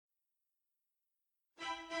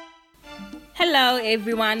Hello,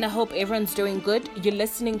 everyone. I hope everyone's doing good. You're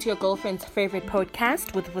listening to your girlfriend's favorite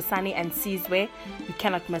podcast with Vusani and Sizwe. You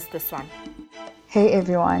cannot miss this one. Hey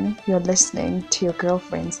everyone, you're listening to your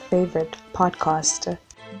girlfriend's favorite podcast.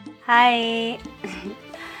 Hi,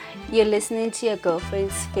 you're listening to your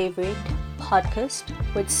girlfriend's favorite podcast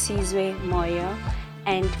with Sizwe Moyo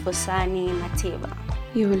and Vusani Mateva.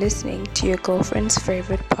 You're listening to your girlfriend's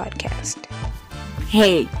favorite podcast.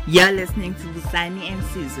 Hey, you're listening to Vusani and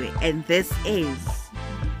Sizwe, and this is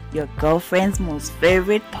your girlfriend's most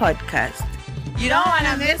favorite podcast. You don't want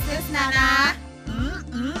to miss this, Nana.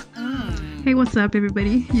 Hey, what's up,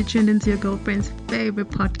 everybody? You tuned into your girlfriend's favorite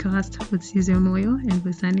podcast with Sizwe Moyo and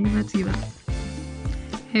Vusani Mateva.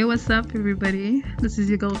 Hey, what's up, everybody? This is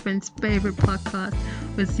your girlfriend's favorite podcast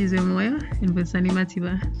with Sizwe Moyo and Vusani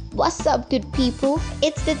Mateva. What's up, good people?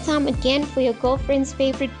 It's the time again for your girlfriend's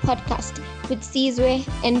favorite podcast with Sizwe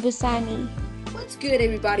and Vusani. What's good,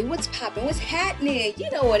 everybody? What's poppin'? What's happening? You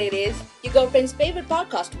know what it is. Your girlfriend's favorite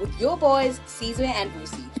podcast with your boys, Sizwe and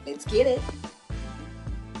Vusi. Let's get it.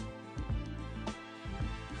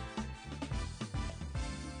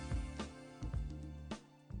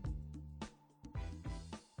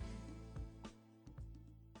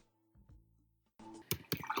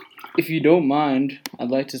 If you don't mind, I'd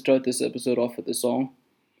like to start this episode off with a song,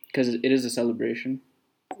 because it is a celebration.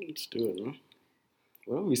 Let's do it, man.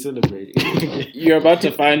 What are we celebrating? You're about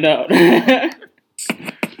to find out. Hi,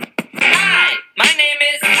 my name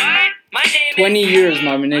is... 20 years,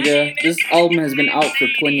 my nigga. This album has been out for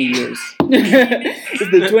 20 years.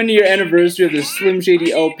 It's the 20-year anniversary of the Slim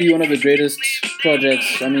Shady LP, one of the greatest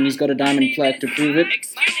projects. I mean, he's got a diamond plaque to prove it.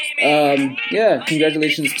 Yeah,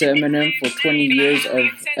 congratulations to Eminem for 20 years of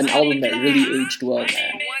an album that really aged well,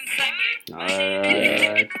 man.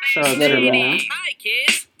 Alright. Shout out to Let it Eminem. rock. Hi,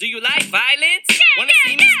 kids. Do you like violence? Wanna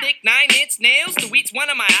see me stick 9-inch nails to each one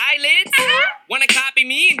of my eyelids? Wanna copy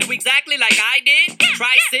me and do exactly like I did?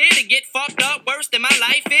 Try sit and get fucked up worse than my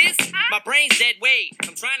life is? My brain's dead weight.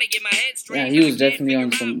 I'm trying to get my head straight. Yeah, he was definitely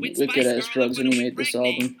on some wicked-ass drugs when he made this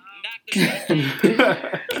album.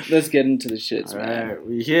 Let's get into the shits, man. Alright,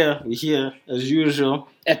 we here, as usual.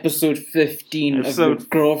 Episode 15 of Episode- your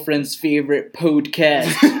girlfriend's favorite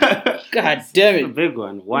podcast. God damn It's a it. big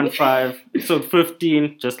one. 1-5, episode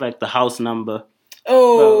 15, just like the house number.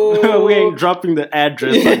 Oh. We ain't dropping the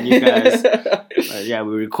address on you guys. Yeah,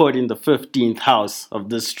 we're recording the 15th house of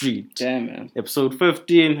the street. Damn, man. Episode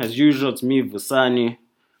 15, as usual, it's me, Vusani.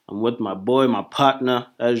 I'm with my boy, my partner,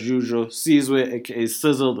 as usual, Sizwe, aka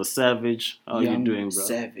Sizzle the Savage. How you Young doing, bro?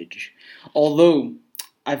 Savage. Although,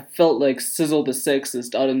 I felt like Sizzle the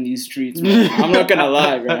Sexist out in these streets, man. I'm not gonna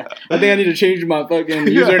lie, man. I think I need to change my fucking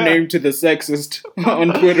username to the Sexist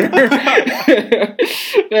on Twitter.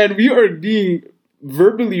 Man, we are being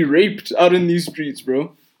verbally raped out in these streets,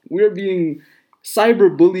 bro. We are being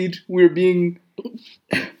cyberbullied. We're being...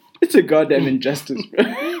 It's a goddamn injustice, bro.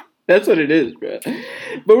 That's what it is, bro.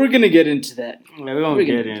 But we're gonna get into that. Yeah, we're gonna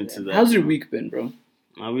get into that. How's your week been, bro?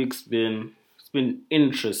 My week's been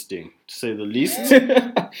interesting, to say the least. It's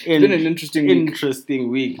been an interesting week. Interesting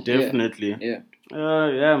week, definitely. Yeah.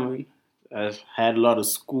 Yeah, man. I've had a lot of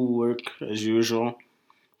schoolwork, as usual.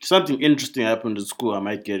 Something interesting happened at school. I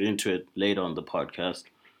might get into it later on the podcast.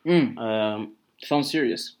 Sounds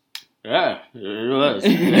serious. Yeah, it was.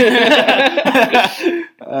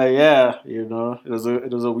 Yeah, you know, it was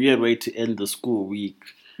a weird way to end the school week.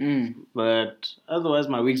 But otherwise,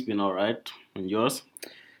 my week's been alright. And yours?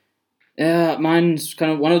 Yeah, mine's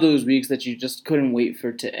kind of one of those weeks that you just couldn't wait for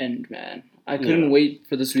it to end, man. I couldn't wait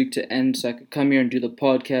for this week to end so I could come here and do the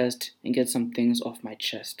podcast and get some things off my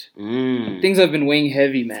chest. Things have been weighing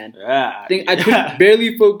heavy, man. Yeah. I could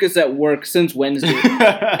barely focus at work since Wednesday.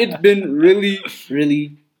 It's been really,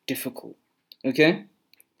 really difficult. Okay?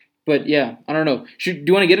 But yeah, I don't know. Do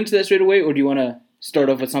you want to get into that straight away, or do you want to start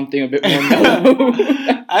off with something a bit more mellow?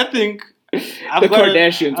 I think I've got a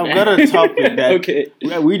topic that okay.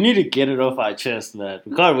 we need to get it off our chest, man.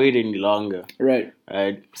 We can't wait any longer. Right.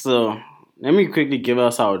 So let me quickly give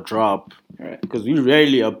us our drop. Right. Because we're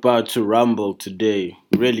really about to rumble today.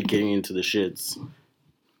 Really getting into the shits.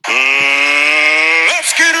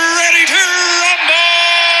 Let's get ready to rumble!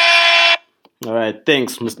 Alright,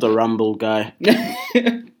 thanks, Mr. Rumble guy.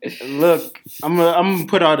 Look, I'm gonna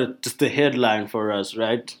put out just a headline for us,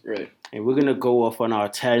 right? Right. And we're gonna go off on our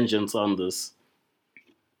tangents on this.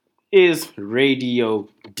 Is radio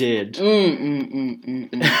dead?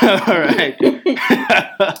 Alright.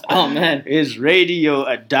 Oh man. Is radio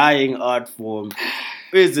a dying art form?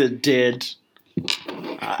 Is it dead?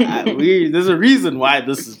 There's a reason why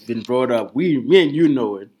this has been brought up. Me and you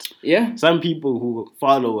know it. Yeah. Some people who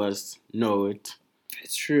follow us know it.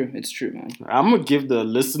 It's true, man. I'm gonna give the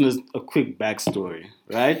listeners a quick backstory,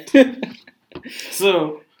 right?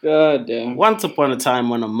 So, God damn. Once upon a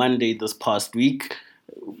time on a Monday this past week,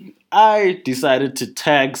 I decided to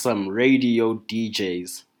tag some radio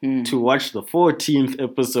DJs to watch the 14th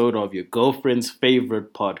episode of your girlfriend's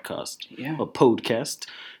favorite podcast. Yeah. A podcast,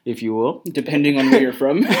 if you will. Depending on where you're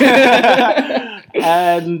from.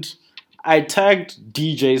 And I tagged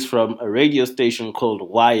DJs from a radio station called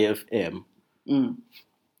YFM.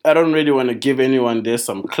 I don't really want to give anyone there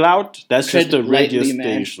some clout. That's just a radio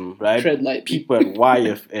station, right? Tread lightly. People at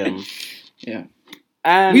YFM. Yeah.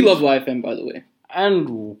 And we love YFM, by the way.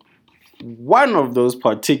 And one of those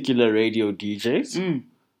particular radio DJs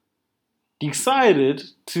decided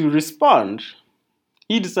to respond.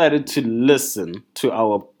 He decided to listen to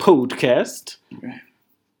our podcast. Right.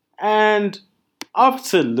 And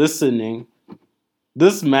after listening,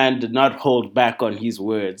 this man did not hold back on his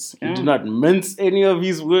words. He did not mince any of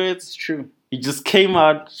his words. It's true. He just came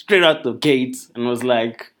out straight out the gates and was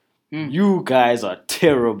like, you guys are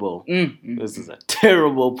terrible. This is a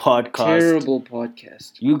terrible podcast. Terrible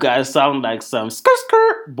podcast. You guys sound like some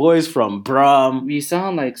skr boys from Brum. We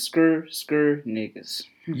sound like skr niggas.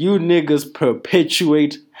 You niggas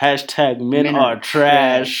perpetuate #men are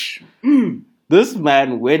trash. This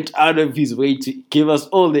man went out of his way to give us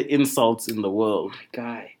all the insults in the world.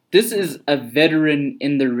 Guy, this is a veteran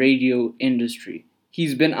in the radio industry.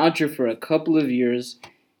 He's been out here for a couple of years.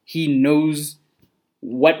 He knows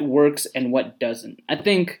what works and what doesn't. I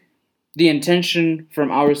think the intention from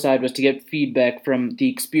our side was to get feedback from the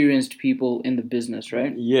experienced people in the business,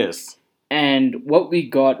 right? Yes. And what we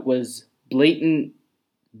got was blatant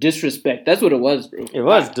disrespect. That's what it was, bro. It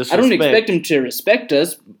was disrespect. I don't expect him to respect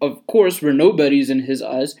us. Of course, we're nobodies in his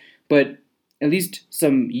eyes, but at least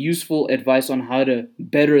some useful advice on how to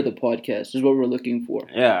better the podcast is what we're looking for.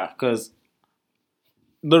 Yeah, because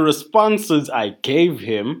the responses I gave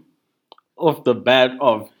him off the bat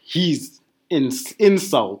of his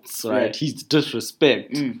insults, right? His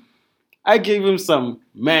disrespect. I gave him some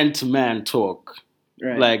man-to-man talk.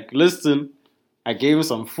 Right. Like, listen, I gave him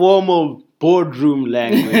some formal boardroom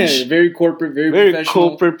language. Very corporate, very professional.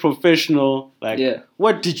 Corporate, professional. Like,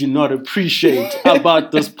 what did you not appreciate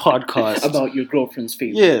about this podcast? About your girlfriend's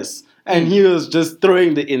favorite. Yes. And he was just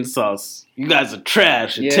throwing the insults. You guys are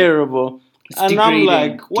trash. You're terrible. And I'm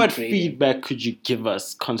like, what feedback could you give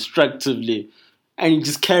us constructively? And he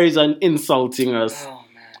just carries on insulting us,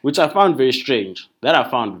 which I found very strange. That I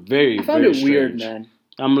found very, I found very it strange. weird, man.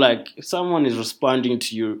 I'm like, if someone is responding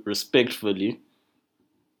to you respectfully,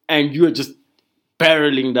 and you're just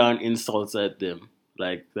barreling down insults at them,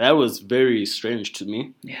 like, that was very strange to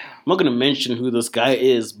me. Yeah. I'm not going to mention who this guy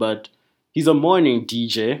is, but he's a morning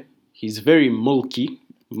DJ. He's very milky.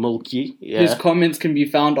 Yeah. His comments can be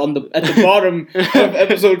found at the bottom of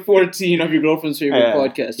episode 14 of your girlfriend's favorite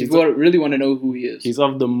podcast. If you really want to know who he is. He's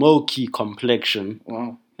of the milky complexion.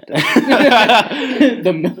 Wow.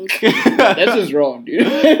 The milk. That's just wrong, dude.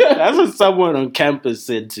 That's what someone on campus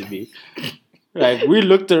said to me. Like, we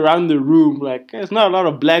looked around the room, like, there's not a lot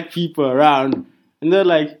of black people around. And they're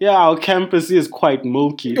like, yeah, our campus is quite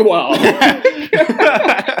milky. Wow.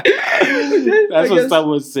 That's what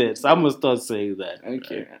someone said. So I'm going to start saying that.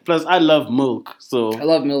 Okay. Plus, I love milk. So I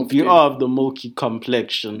love milk. If you are of the milky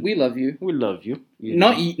complexion, we love you. We love you.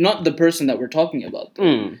 Not the person that we're talking about.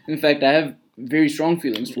 In fact, I have very strong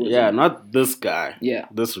feelings towards him. Yeah, not this guy. Yeah.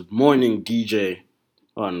 This morning DJ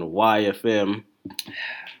on YFM.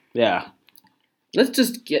 Yeah. Let's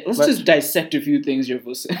just dissect a few things here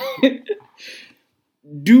for a second.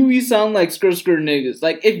 Do we sound like skr niggas?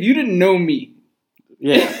 Like, if you didn't know me.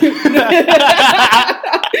 Yeah.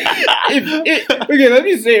 Okay, let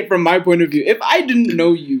me say it from my point of view. If I didn't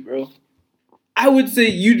know you, bro, I would say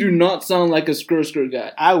you do not sound like a skr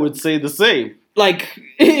guy. I would say the same. Like,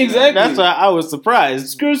 exactly. That's why I was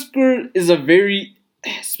surprised. Skr is a very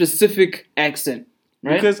specific accent,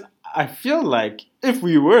 right? Because I feel like if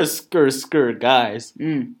we were skr guys,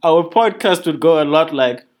 our podcast would go a lot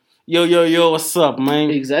like, yo, what's up, man?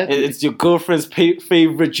 Exactly. It's your girlfriend's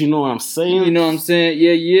favorite, you know what I'm saying? You know what I'm saying?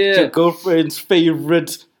 Yeah. It's your girlfriend's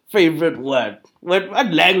favorite what? What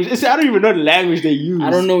language? I don't even know the language they use. I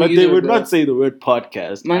don't know but either, they would bro. not say the word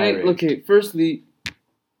podcast. Okay, firstly,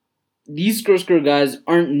 these skr guys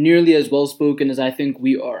aren't nearly as well spoken as I think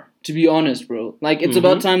we are. To be honest, bro. Like, it's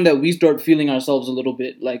about time that we start feeling ourselves a little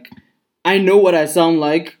bit. Like, I know what I sound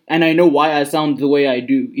like, and I know why I sound the way I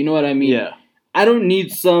do. You know what I mean? Yeah. I don't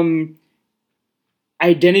need some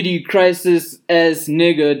identity crisis as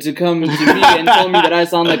nigga to come to me and tell me that I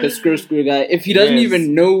sound like a skr guy if he doesn't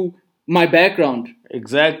even know my background.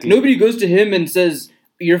 Exactly. Nobody goes to him and says,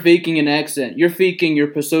 you're faking an accent. You're faking your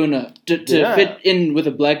persona to fit in with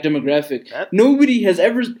a black demographic. Nobody has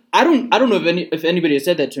ever. I don't know if anybody has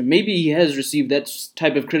said that to him. Maybe he has received that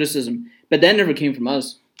type of criticism, but that never came from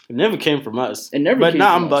us. It never came from us. But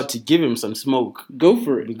now I'm about to give him some smoke. Go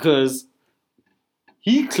for it. Because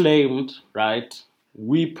he claimed, right,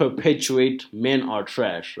 we perpetuate men are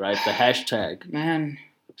trash, right? The hashtag. Man.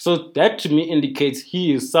 So that to me indicates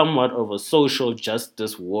he is somewhat of a social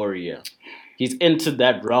justice warrior. He's entered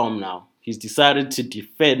that realm now. He's decided to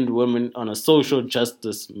defend women in a social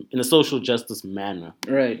justice manner.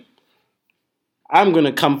 Right. I'm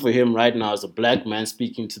gonna come for him right now as a black man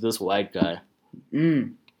speaking to this white guy.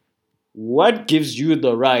 What gives you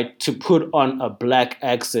the right to put on a black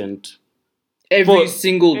accent every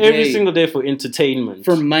single day for entertainment?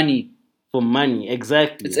 For money. For money,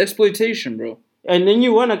 exactly. It's exploitation, bro. And then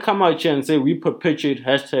you want to come out here and say we perpetuate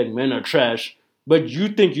hashtag men are trash, but you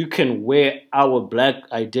think you can wear our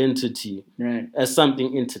black identity as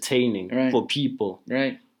something entertaining for people.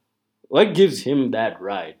 Right. What gives him that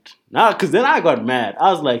right? Now, because then I got mad.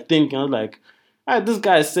 I was like, this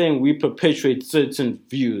guy is saying we perpetuate certain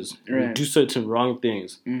views, we do certain wrong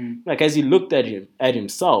things. Like, as he looked at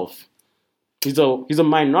himself, he's a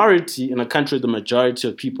minority in a country where the majority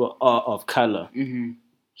of people are of color.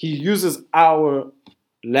 He uses our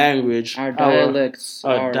language, our dialects,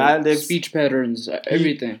 speech patterns,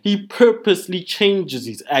 everything. He purposely changes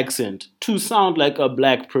his accent to sound like a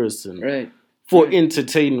black person, for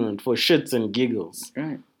entertainment, for shits and giggles,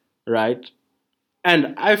 right?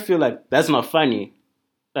 And I feel like that's not funny.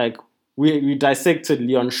 Like, we dissected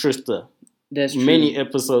Leon Schuster many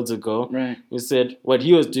episodes ago. We said what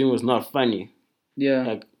he was doing was not funny. Yeah.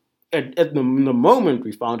 Like, at the moment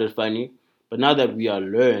we found it funny, but now that we are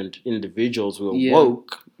learned individuals, we're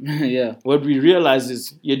woke. What we realize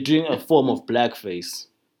is you're doing a form of blackface.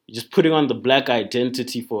 You're just putting on the black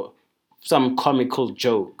identity for some comical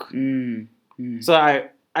joke. So I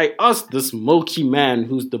asked this milky man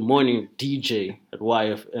who's the morning DJ at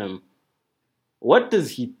YFM, what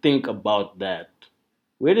does he think about that?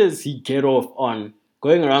 Where does he get off on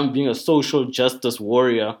going around being a social justice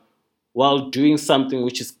warrior while doing something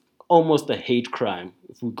which is almost a hate crime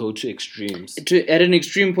if we go to extremes? At an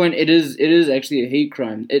extreme point, it is actually a hate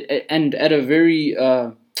crime. And at a very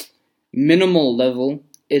minimal level,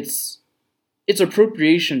 it's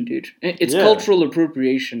appropriation, dude. It's cultural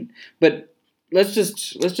appropriation. But let's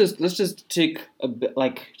just take a bit,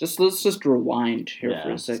 let's just rewind here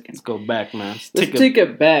for a second. Let's go back, man. Let's take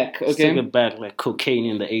it back, okay? Let's take it back like cocaine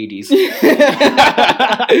in the 80s.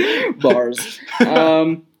 Bars.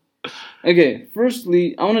 Okay,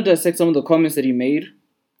 firstly, I want to dissect some of the comments that he made,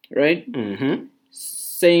 right?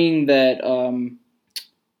 Saying that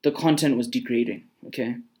the content was degrading,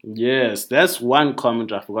 okay? Yes, that's one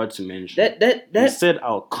comment I forgot to mention. He said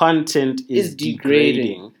our content is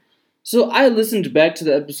degrading. So I listened back to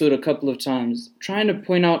the episode a couple of times, trying to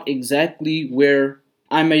point out exactly where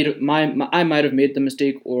I might have made the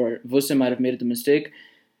mistake, or Vusa might have made the mistake.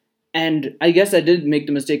 And I guess I did make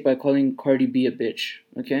the mistake by calling Cardi B a bitch,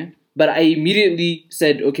 okay? But I immediately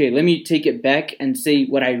said, okay, let me take it back and say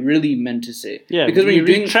what I really meant to say. Yeah, because when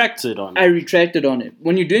I retracted on it.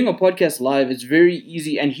 When you're doing a podcast live, it's very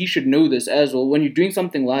easy, and he should know this as well. When you're doing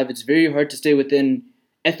something live, it's very hard to stay within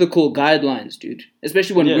ethical guidelines, dude.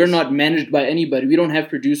 Especially when we're not managed by anybody. We don't have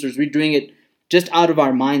producers. We're doing it just out of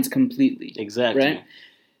our minds completely. Exactly. Right?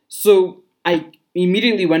 So I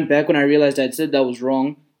immediately went back when I realized I'd said that was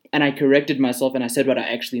wrong, and I corrected myself and I said what I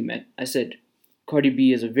actually meant. I said, Cardi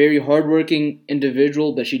B is a very hardworking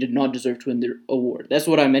individual, but she did not deserve to win the award. That's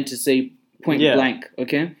what I meant to say point blank,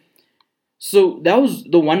 okay? So that was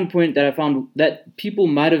the one point that I found that people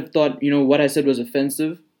might have thought, what I said was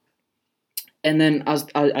offensive. And then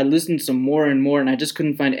I listened some more and more, and I just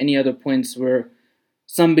couldn't find any other points where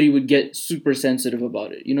somebody would get super sensitive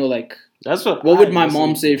about it. That's what would my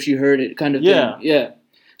mom say if she heard it, kind of thing. Yeah.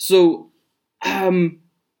 So,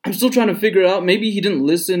 I'm still trying to figure out. Maybe he didn't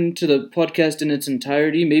listen to the podcast in its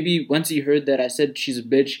entirety. Maybe once he heard that I said she's a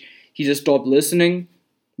bitch, he just stopped listening.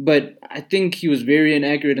 But I think he was very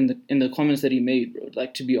inaccurate in the comments that he made, bro.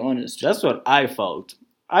 Like, to be honest. That's what I felt.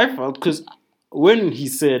 Because when he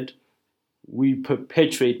said we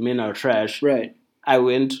perpetuate men are trash, right, I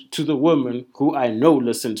went to the woman who I know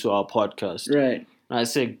listened to our podcast. Right. And I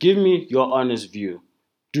said, give me your honest view.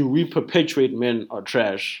 Do we perpetuate men are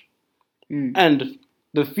trash? And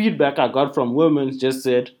the feedback I got from women just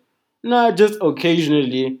said, nah, just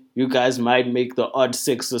occasionally you guys might make the odd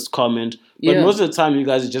sexist comment, but most of the time you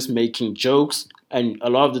guys are just making jokes, and a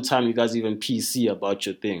lot of the time you guys even PC about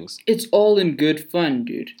your things. It's all in good fun,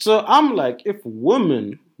 dude. So I'm like, if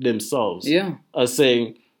women themselves. Yeah. Are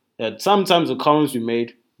saying that sometimes the comments we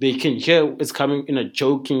made, they can hear it's coming in a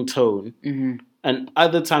joking tone. Mm-hmm. And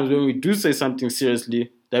other times when we do say something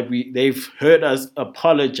seriously, that they've heard us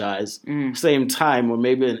apologize same time or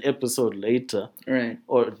maybe an episode later. Right.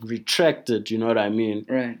 Or retracted, you know what I mean?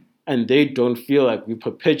 Right. And they don't feel like we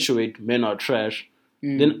perpetuate men are trash.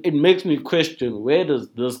 Then it makes me question, where does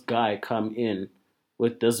this guy come in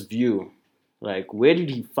with this view? Like, where did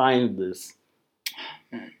he find this?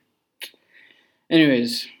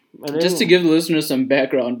 Anyways, just to give the listeners some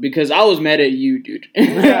background, because I was mad at you, dude.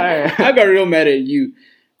 I got real mad at you.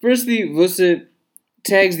 Firstly, Vusa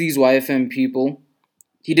tags these YFM people.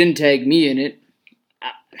 He didn't tag me in it.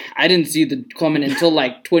 I didn't see the comment until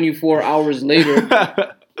like 24 hours later.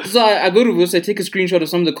 So I go to Vusa, I take a screenshot of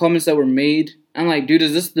some of the comments that were made. I'm like, dude,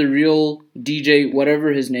 is this the real DJ,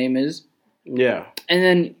 whatever his name is? Yeah. And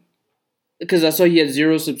then, because I saw he had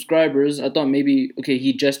 0 subscribers, I thought maybe, okay,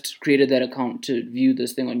 he just created that account to view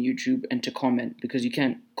this thing on YouTube and to comment, because you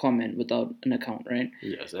can't comment without an account, right?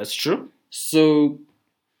 Yes, that's true. So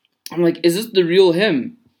I'm like, is this the real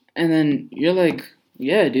him? And then you're like,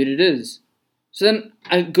 yeah, dude, it is. So then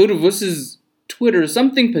I go to Vusa's Twitter.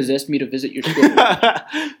 Something possessed me to visit your Twitter.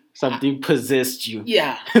 Something possessed you.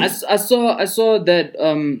 Yeah, I saw that.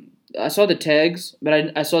 I saw the tags,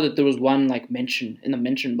 but I saw that there was one like mention in the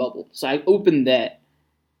mention bubble. So I opened that,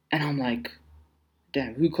 and I'm like,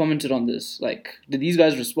 damn, who commented on this? Like, did these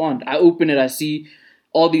guys respond? I open it, I see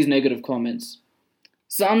all these negative comments.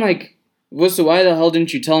 So I'm like, Vusa, why the hell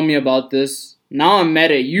didn't you tell me about this? Now I'm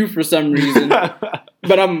mad at you for some reason.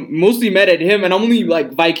 But I'm mostly mad at him, and I'm only,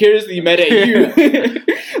 like, vicariously mad at you.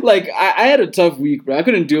 Like, I had a tough week, bro. I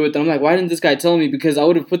couldn't deal with it. I'm like, why didn't this guy tell me? Because I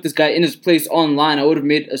would have put this guy in his place online. I would have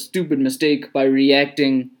made a stupid mistake by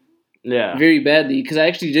reacting very badly. Because I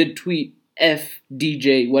actually did tweet F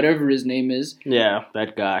DJ, whatever his name is. Yeah,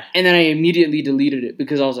 that guy. And then I immediately deleted it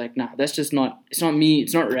because I was like, nah, that's just not, it's not me.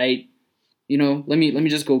 It's not right. You know, let me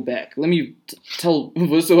just go back. Let me tell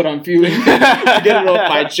Vusa what I'm feeling. Get it off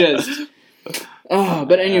my chest.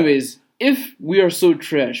 But anyways, if we are so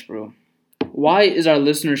trash, bro, why is our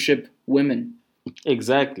listenership women?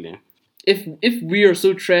 Exactly. If we are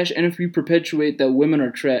so trash, and if we perpetuate that women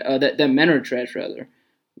are trash, that men are trash rather,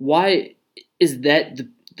 why is that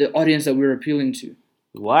the audience that we're appealing to?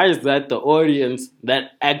 Why is that the audience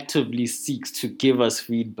that actively seeks to give us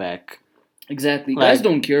feedback? Exactly. Like, guys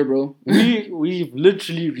don't care, bro. We've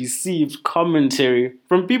literally received commentary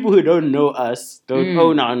from people who don't know us, don't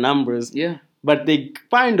own our numbers. Yeah. But they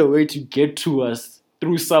find a way to get to us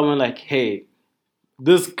through someone like, hey,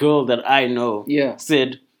 this girl that I know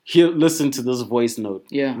said, here, listen to this voice note.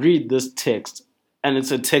 Yeah. Read this text. And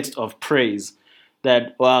it's a text of praise.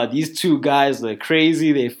 That, wow, these two guys, they're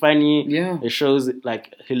crazy, they're funny. Yeah. It shows,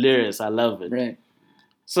 like, hilarious. I love it. Right.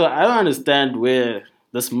 So I don't understand where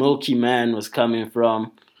this Milky Man was coming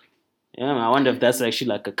from. Yeah, I wonder if that's actually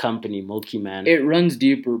like a company, Milky Man. It runs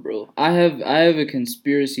deeper, bro. I have a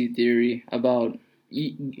conspiracy theory about...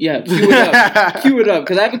 Yeah, cue it up. Cue it up,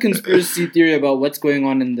 because I have a conspiracy theory about what's going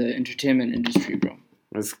on in the entertainment industry, bro.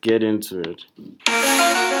 Let's get into it.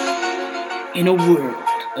 In a world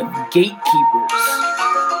of gatekeepers,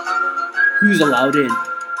 who's allowed in?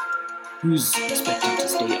 Who's expected to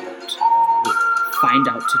stay out? Find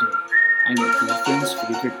out today on your girlfriend's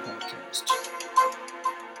favorite podcast.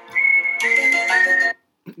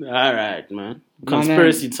 All right, man.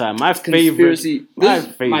 Conspiracy time. My Conspiracy.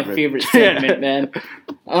 favorite. My favorite segment, man.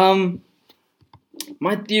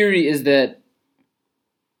 My theory is that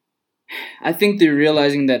I think they're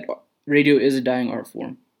realizing that radio is a dying art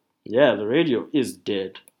form. Yeah, the radio is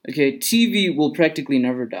dead. Okay, TV will practically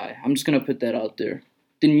never die. I'm just gonna put that out there.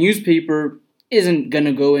 The newspaper isn't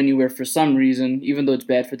gonna go anywhere for some reason, even though it's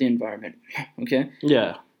bad for the environment. Okay?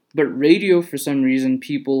 Yeah. But radio, for some reason,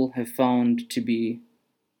 people have found to be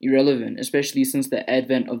irrelevant, especially since the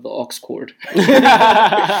advent of the aux cord.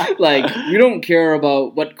 Like, we don't care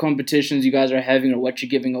about what competitions you guys are having or what you're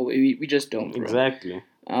giving away. We just don't, bro. Exactly.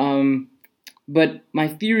 But my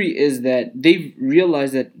theory is that they've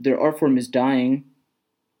realized that their art form is dying,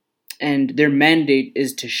 and their mandate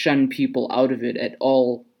is to shun people out of it at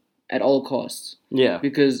all costs. Yeah.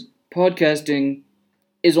 Because podcasting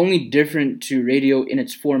is only different to radio in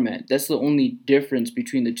its format. That's the only difference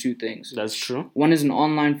between the two things. That's true. One is an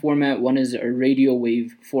online format, one is a radio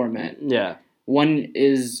wave format. Yeah. One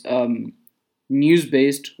is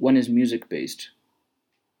news-based, one is music-based.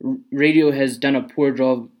 Radio has done a poor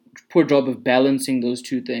job of balancing those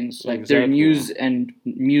two things. Like, their news and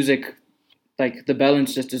music, like, the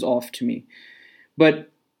balance just is off to me.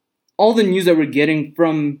 But all the news that we're getting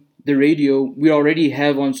from the radio we already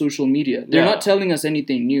have on social media. They're Yeah. not telling us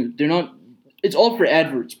anything new. They're not. It's all for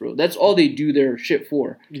adverts, bro. That's all they do their shit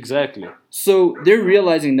for. Exactly. So they're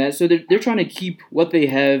realizing that. So they're trying to keep what they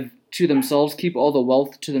have to themselves, keep all the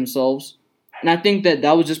wealth to themselves. And I think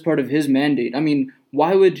that was just part of his mandate. I mean,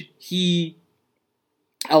 why would he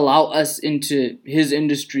allow us into his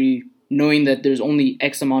industry knowing that there's only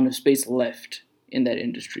X amount of space left in that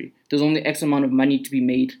industry? There's only X amount of money to be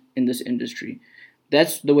made in this industry.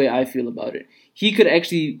 That's the way I feel about it. He could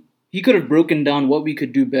have broken down what we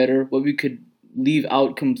could do better, what we could leave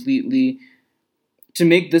out completely to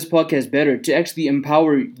make this podcast better, to actually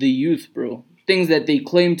empower the youth, bro. Things that they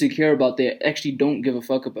claim to care about, they actually don't give a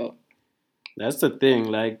fuck about. That's the thing.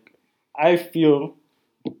 Like, I feel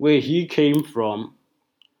where he came from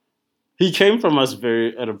us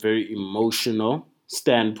at a very emotional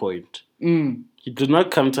standpoint. He did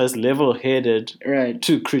not come to us level-headed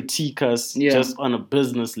to critique us just on a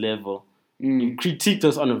business level. He critiqued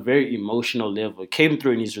us on a very emotional level. It came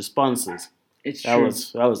through in his responses. That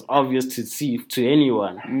was obvious to see to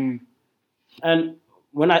anyone. And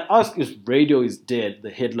when I asked if radio is dead,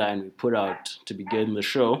 the headline we put out to begin the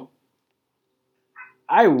show,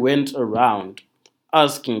 I went around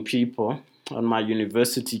asking people on my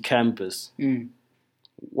university campus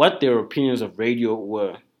what their opinions of radio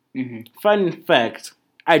were. Fun fact,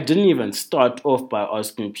 I didn't even start off by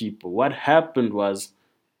asking people. What happened was,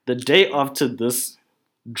 the day after this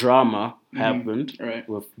drama happened,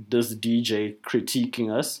 with this DJ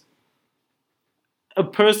critiquing us, a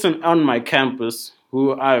person on my campus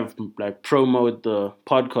who I've promoted the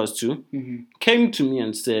podcast to came to me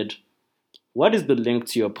and said, "What is the link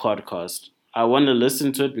to your podcast? I want to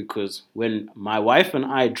listen to it because when my wife and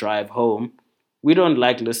I drive home, we don't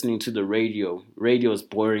like listening to the radio. Radio is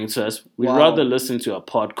boring to us. We'd rather listen to a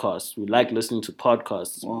podcast. We like listening to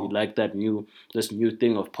podcasts. We like this new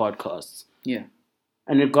thing of podcasts." Yeah.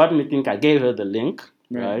 And it got me thinking. I gave her the link,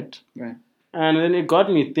 right? And then it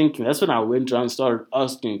got me thinking. That's when I went around and started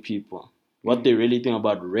asking people what they really think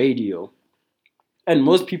about radio. And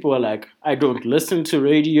most people were like, "I don't listen to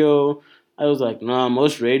radio." I was like, "No,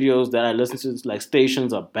 most radios that I listen to, like,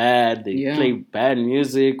 stations are bad. They play bad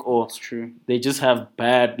music, or they just have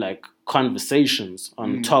bad conversations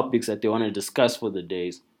on topics that they want to discuss for the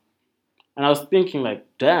days." And I was thinking, like,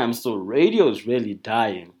 damn, so radio is really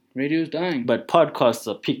dying. Radio is dying. But podcasts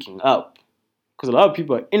are picking up. Because a lot of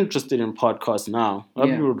people are interested in podcasts now. A lot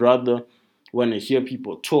of people would rather want to hear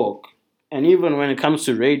people talk. And even when it comes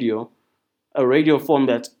to radio, a radio form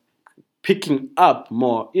that's picking up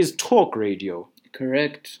more is talk radio.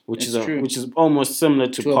 Correct. Which is almost similar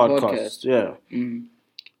to podcasts. Yeah.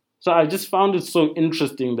 So I just found it so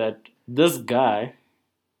interesting that this guy,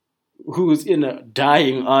 who's in a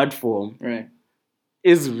dying art form,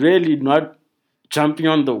 is really not jumping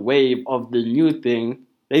on the wave of the new thing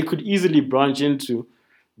they could easily branch into,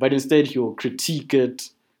 but instead he will critique it,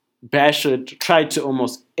 bash it, try to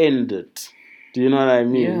almost end it. Do you know what I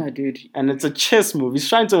mean? Yeah, dude. And it's a chess move. He's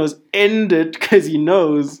trying to almost end it because he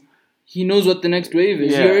knows what the next wave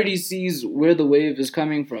is. Yeah. He already sees where the wave is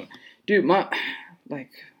coming from. Dude, I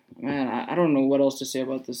don't know what else to say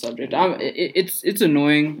about this subject. It's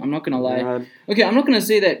annoying. I'm not gonna lie. Yeah. Okay, I'm not gonna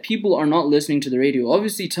say that people are not listening to the radio.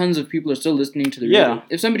 Obviously, tons of people are still listening to the radio. Yeah.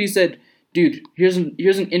 If somebody said, "Dude, here's an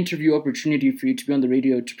interview opportunity for you to be on the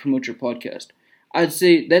radio to promote your podcast," I'd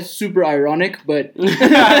say that's super ironic, but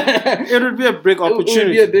it would be a big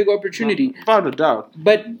opportunity. It would be a big opportunity, without a doubt.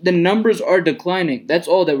 But the numbers are declining. That's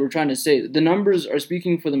all that we're trying to say. The numbers are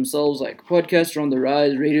speaking for themselves. Like, podcasts are on the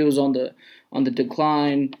rise, radio's on the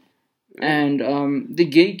decline, and the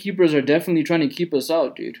gatekeepers are definitely trying to keep us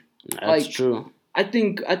out, dude. That's true. I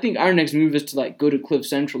think our next move is to go to Cliff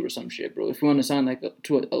Central or some shit, bro. If we want to sign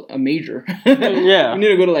to a major, yeah, we need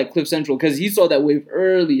to go to Cliff Central because he saw that wave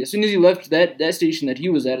early. As soon as he left that station that he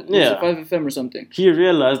was at, it was 5FM or something. He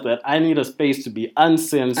realized that I need a space to be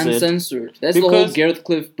uncensored. That's the whole Gareth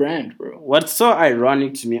Cliff brand, bro. What's so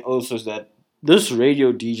ironic to me also is that this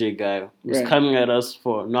radio DJ guy was coming at us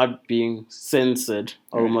for not being censored,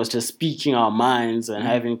 almost just speaking our minds and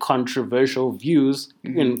having controversial views,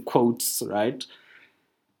 in quotes, right?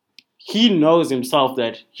 He knows himself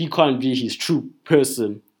that he can't be his true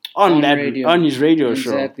person on his radio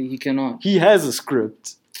show. Exactly, he cannot. He has a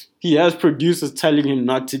script. He has producers telling him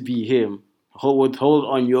not to be him. Hold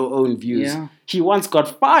on your own views. Yeah. He once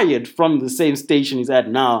got fired from the same station he's at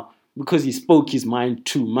now because he spoke his mind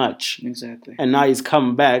too much. Exactly. And now he's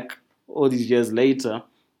come back all these years later.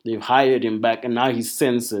 They've hired him back and now he's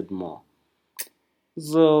censored more.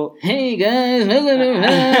 So, hey guys,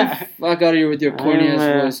 fuck out of here with your corny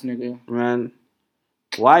ass voice, nigga. Man,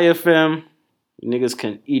 YFM, niggas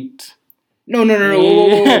can eat. No.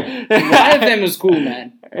 Whoa. YFM is cool,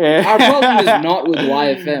 man. Yeah. Our problem is not with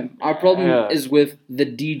YFM. Our problem is with the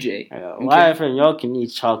DJ. Yeah. Okay? YFM, y'all can eat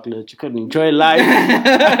chocolate. You couldn't enjoy life.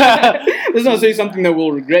 Let's not say something that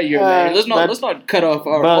we'll regret here, man. Let's not cut off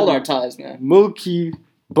all our ties, man. Milky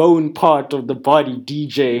bone part of the body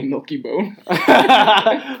DJ. Milky bone.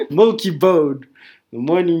 Milky bone. The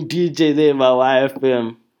morning DJ there by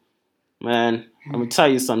YFM. Man, I'm gonna tell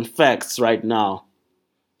you some facts right now.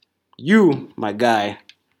 You, my guy,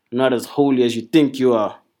 not as holy as you think you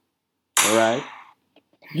are. Alright?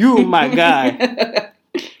 You, my guy,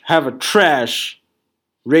 have a trash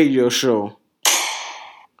radio show.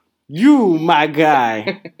 You, my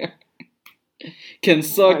guy, can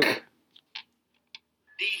suck.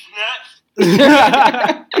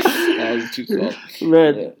 That was too soft.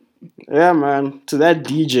 Man, yeah, man. To that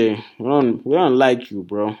DJ, we don't like you,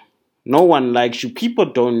 bro. No one likes you. People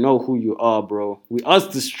don't know who you are, bro. We us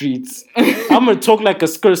the streets. I'm gonna talk like a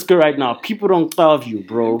skr right now. People don't love you,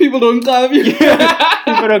 bro. People don't love you.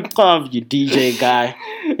 People don't love you, DJ guy.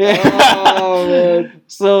 Oh, man.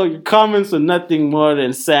 So your comments are nothing more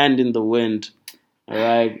than sand in the wind.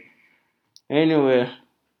 Alright. Anyway,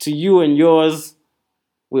 to you and yours,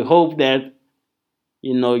 we hope that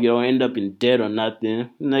you don't end up in debt or nothing.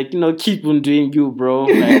 Like, keep on doing you, bro.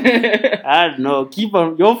 Like, I don't know. Keep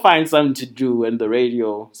on. You'll find something to do when the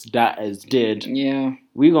radio is dead. Yeah.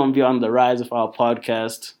 We're going to be on the rise with our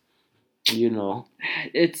podcast.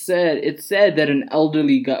 It's said that an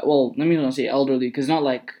elderly guy, well, let me not say elderly, because not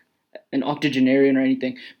like an octogenarian or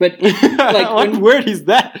anything, but like what word is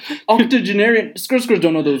that? Octogenarian. Skrs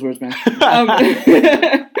don't know those words, man.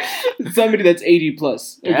 Somebody that's 80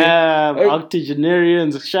 plus. Okay? Yeah,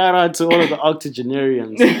 octogenarians. Shout out to all of the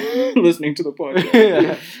octogenarians listening to the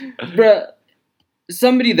podcast. Bruh,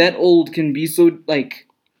 somebody that old can be so like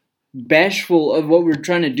bashful of what we're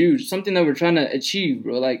trying to do, something that we're trying to achieve,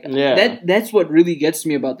 bro. Like that's what really gets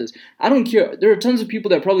me about this. I don't care. There are tons of people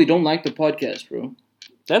that probably don't like the podcast, bro.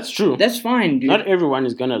 That's true. That's fine, dude. Not everyone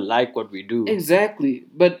is gonna like what we do. Exactly,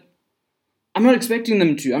 but I'm not expecting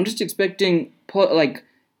them to. I'm just expecting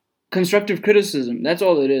constructive criticism. That's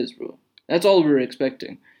all it is, bro. That's all we're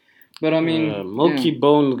expecting. But I mean, Milky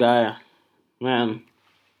Bones guy, man.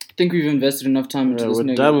 I think we've invested enough time into this nigga.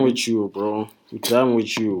 We're done with you, bro. We're done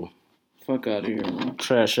with you. Fuck out of here, man.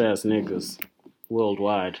 Trash ass niggas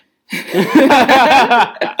worldwide.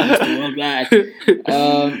 Worldwide.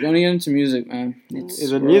 Don't get into music, man.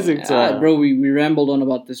 It's a music time. Bro, we rambled on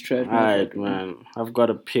about this trash. Alright, man. I've got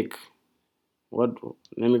to pick. What?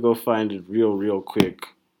 Let me go find it real quick.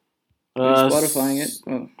 Spotifying it?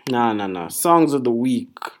 Oh. Nah. Songs of the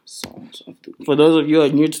week. Songs of the week. For those of you who are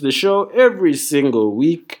new to the show, every single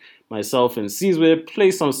week, myself and Sizwe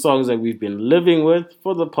play some songs that we've been living with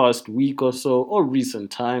for the past week or so, or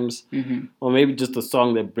recent times, or maybe just a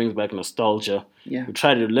song that brings back nostalgia. Yeah. We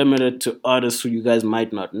try to limit it to artists who you guys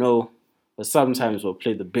might not know, but sometimes we'll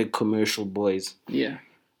play the big commercial boys. Yeah.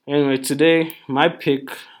 Anyway, today, my pick,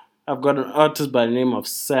 I've got an artist by the name of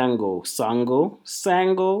Sango.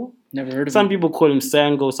 Sango? Never heard of him. Some people call him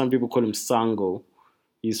Sango, some people call him Sango.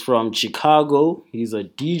 He's from Chicago. He's a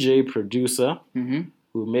DJ producer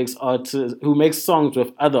who makes songs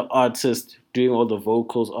with other artists doing all the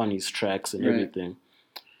vocals on his tracks and everything.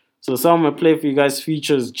 So the song I'm going to play for you guys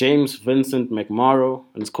features James Vincent McMorrow,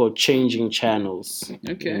 and it's called Changing Channels.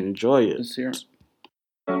 Okay. Enjoy it. Let's hear it.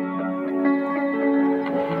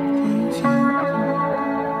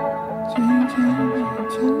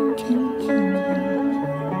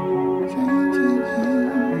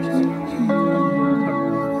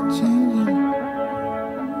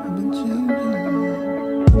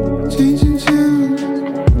 Changing channels,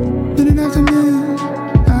 minute after minute,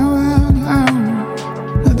 hour after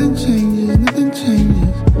hour. Nothing changes.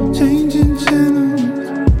 Changing channels.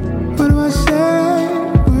 What do I say?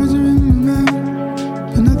 Words are in my mouth.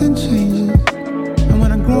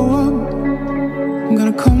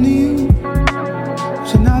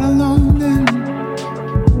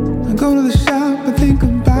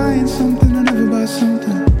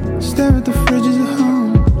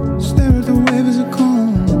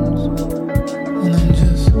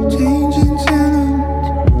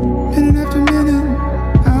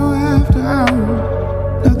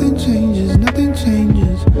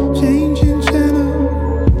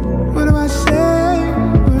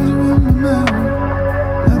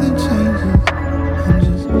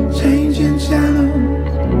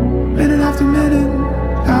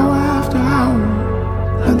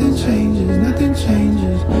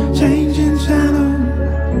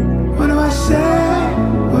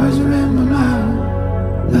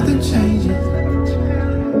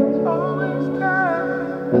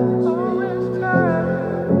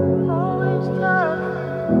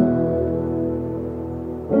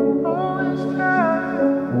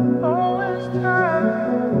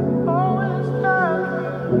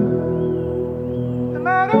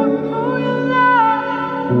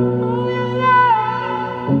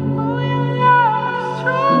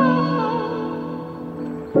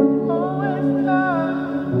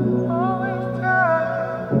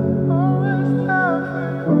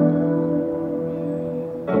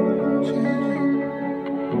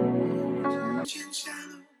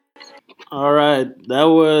 That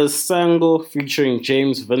was Sango featuring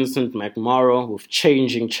James Vincent McMorrow with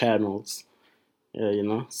Changing Channels. Yeah, you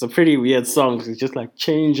know, it's a pretty weird song. It's just like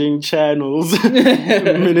changing channels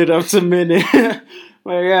minute after minute.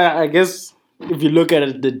 But yeah, I guess if you look at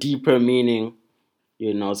it, the deeper meaning,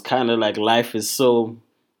 you know, it's kind of like life is so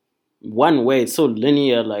one way, it's so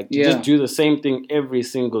linear. Like, you just do the same thing every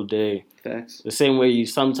single day. Facts. The same way you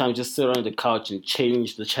sometimes just sit on the couch and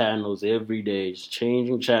change the channels every day, just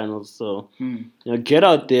changing channels. So, you know, get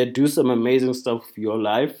out there, do some amazing stuff for your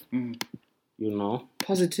life. You know,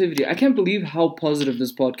 positivity. I can't believe how positive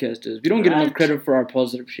this podcast is. We don't get enough credit for our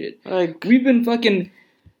positive shit. Like, we've been fucking.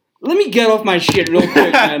 Let me get off my shit real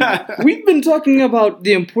quick, man. We've been talking about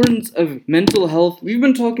the importance of mental health. We've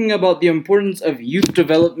been talking about the importance of youth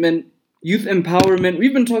development, youth empowerment.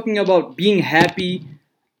 We've been talking about being happy.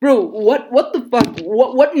 Bro, what the fuck?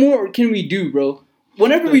 What more can we do, bro?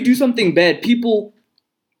 Whenever we do something bad, people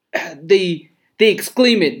they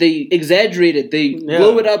exclaim it, they exaggerate it, they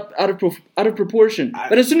blow it up out of proportion.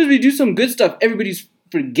 But as soon as we do some good stuff, everybody's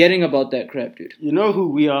forgetting about that crap, dude. You know who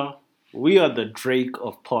we are? We are the Drake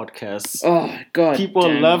of podcasts. Oh, God.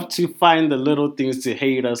 People love to find the little things to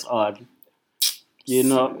hate us on. You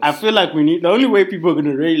know, I feel like the only way people are going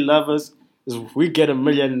to really love us is if we get $1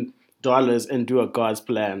 million and do a God's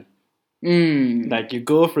plan. Like your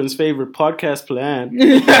girlfriend's favorite podcast plan.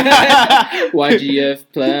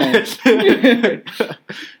 YGF plan.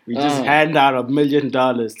 We just hand out $1 million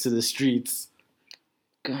to the streets.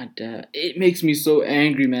 God damn. It makes me so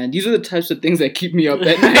angry, man. These are the types of things that keep me up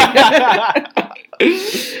at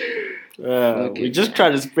night. We just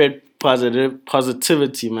try to spread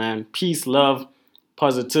positivity, man. Peace, love,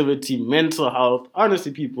 positivity, mental health.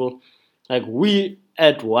 Honestly, people, like we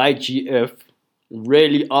at YGF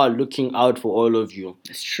really are looking out for all of you.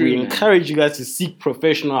 It's true. We encourage you guys to seek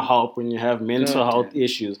professional help when you have mental health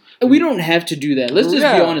issues. And we don't have to do that. Let's just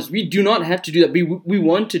be honest. We do not have to do that. We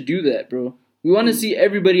want to do that, bro. We want to see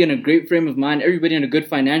everybody in a great frame of mind, everybody in a good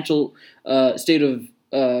financial state of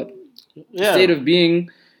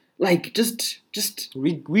being. Like, just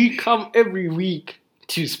we come every week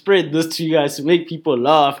to spread this to you guys, to make people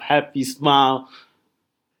laugh, happy, smile.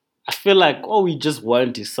 I feel like all we just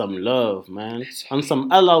want is some love, man. On some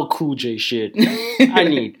LL Cool J shit. I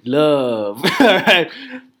need love. Alright.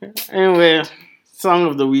 Anyway, song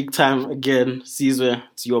of the week time again. Caesar,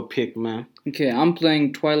 it's your pick, man. Okay, I'm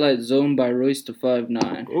playing Twilight Zone by Royce da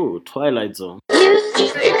 5'9". Oh, Twilight Zone.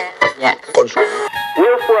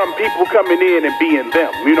 We're from people coming in and being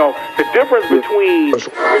them. You know, the difference between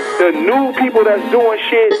the new people that's doing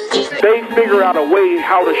shit, they figure out a way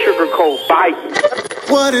how to sugarcoat Biden.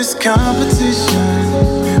 What is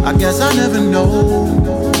competition? I guess I never know.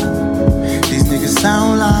 These niggas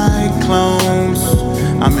sound like clones.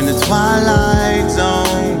 I'm in the Twilight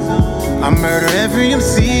Zone. I murder every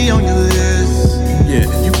MC on your list. Yeah,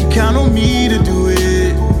 you can count on me to do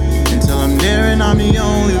it. Until I'm there and I'm the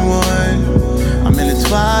only one. I'm in the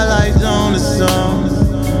Twilight Zone, the song.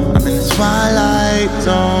 I'm in the Twilight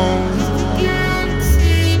Zone.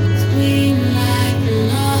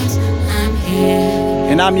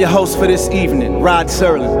 And I'm your host for this evening, Rod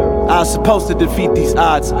Serling. I was supposed to defeat these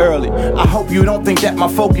odds early. I hope you don't think that my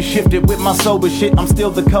focus shifted with my sober shit. I'm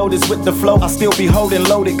still the coldest with the flow. I still be holding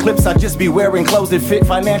loaded clips. I just be wearing clothes that fit.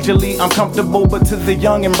 Financially, I'm comfortable, but to the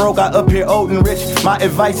young and broke, I up here old and rich. My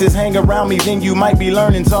advice is hang around me, then you might be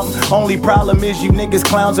learning something. Only problem is you niggas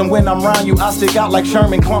clowns, and when I'm around you, I stick out like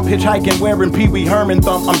Sherman Clump, hitchhiking, wearing Pee Wee Herman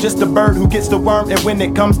thumb. I'm just a bird who gets the worm, and when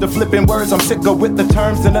it comes to flipping words, I'm sicker with the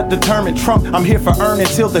terms than a determined Trump. I'm here for earning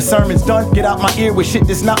till the sermon's done. Get out my ear with shit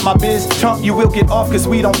that's not my biz. Chump, you will get off cause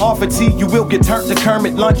we don't offer tea. You will get turned to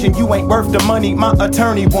Kermit lunch and you ain't worth the money my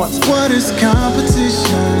attorney wants. What is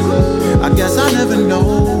competition? I guess I never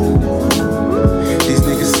know. These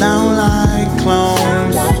niggas sound like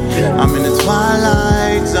clones. I'm in the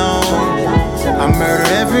Twilight Zone. I murder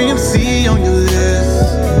every MC on your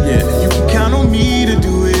list. Yeah, you can count on me to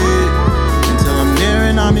do it. Until I'm there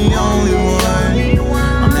and I'm the only one.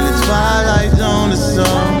 I'm in the Twilight Zone, the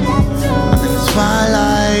song. I'm in the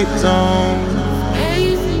Twilight Zone.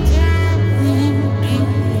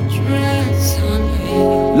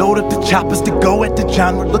 Load up the choppers to go at the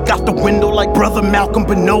genre. Look out the window like Brother Malcolm,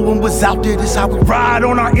 but no one was out there. That's how we ride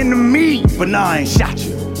on our enemies. But nah, I ain't shot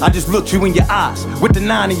you. I just looked you in your eyes with the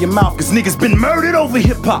 9 in your mouth, cause niggas been murdered over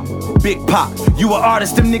hip-hop. Big Pop, you an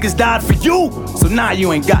artist, them niggas died for you, so now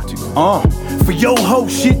you ain't got to. For For your whole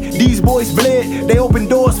shit, these boys bled. They open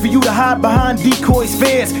doors for you to hide behind decoys,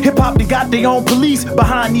 feds. Hip-hop, they got their own police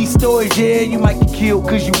behind these stories. Yeah, you might get killed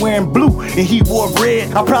cause you wearing blue and he wore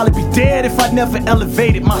red. I'd probably be dead if I never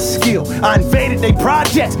elevated my skill. I invaded they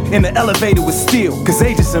projects and the elevator was steel. Cause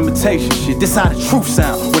they just imitation shit, this how the truth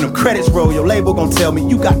sound. When them credits roll, your label gon' tell me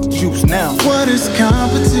you got the juice now. What is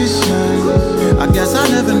competition? I guess I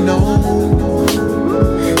never know.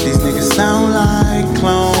 These niggas sound like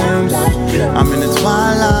clones. I'm in the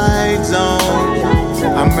twilight zone.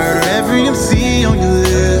 I murder every MC on your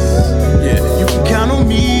list. Yeah, you can count on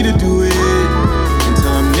me to do it. Until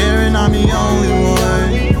I'm there and I'm the only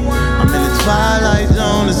one. I'm in the twilight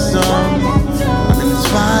zone of some. I'm in the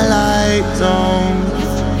twilight zone.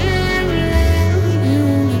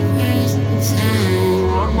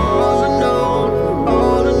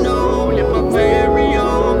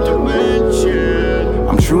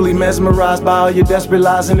 Truly mesmerized by all your desperate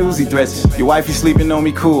lies and Uzi threats. Your wifey sleeping on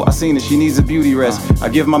me, cool. I seen it, she needs a beauty rest. I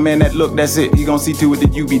give my man that look, that's it. He gon' see to it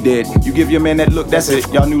that you be dead. You give your man that look, that's it.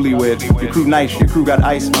 Y'all newlyweds. Your crew nice, your crew got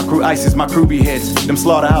ice. My crew ices, my crew be heads. Them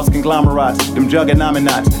slaughterhouse conglomerates, them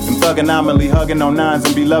juggernauts. Them thugonomaly hugging on nines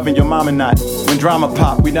and be loving your mama not. When drama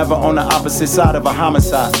pop, we never on the opposite side of a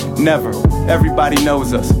homicide. Never. Everybody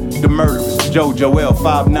knows us. The murderers, Joe, Joel,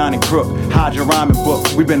 5'9" and Crook, Hydra rhyming book.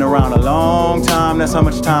 We've been around a long time, that's how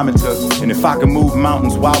much time it took. And if I could move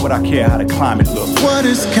mountains, why would I care how the climate look? What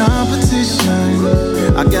is competition?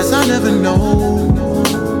 I guess I never know.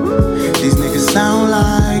 These niggas sound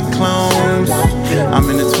like clones. I'm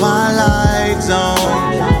in the twilight zone.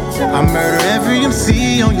 I murder every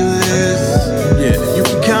MC on your list. Yeah, you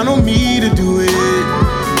can count on me to do it.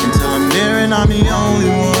 Until I'm there and I'm the only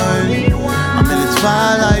one. I'm in the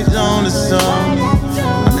twilight zone of some.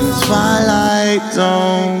 I'm in the twilight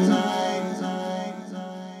zone.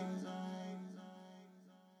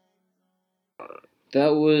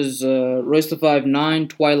 That was Royce the 5'9",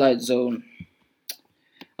 Twilight Zone.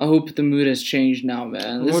 I hope the mood has changed now,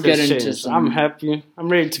 man. Let's get into some. I'm happy. I'm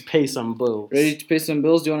ready to pay some bills. Ready to pay some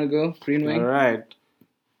bills? Do you want to go? Green Wing? All right.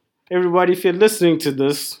 Everybody, if you're listening to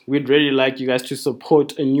this, we'd really like you guys to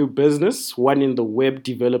support a new business, one in the web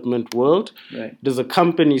development world. Right. There's a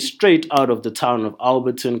company straight out of the town of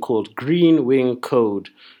Alberton called Green Wing Code.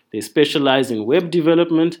 They specialize in web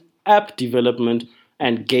development, app development,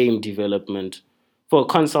 and game development. For a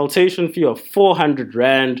consultation fee of 400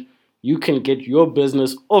 Rand, you can get your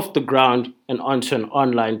business off the ground and onto an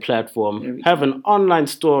online platform. Have an online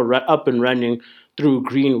store up and running through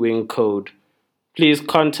Green Wing Code. Please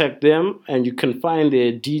contact them, and you can find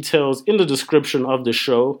their details in the description of the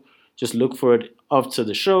show. Just look for it after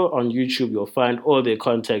the show. On YouTube, you'll find all their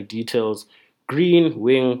contact details. Green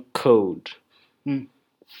Wing Code.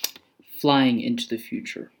 Flying into the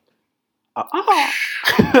future. I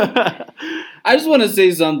just want to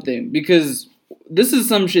say something, because this is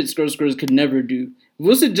some shit Skr could never do.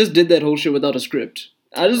 Vucid just did that whole shit without a script.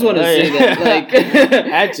 I just want to say that, like, I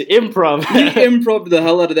had to improv. He improv the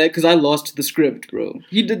hell out of that because I lost the script, bro.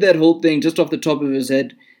 He did that whole thing just off the top of his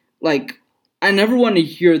head. Like, I never want to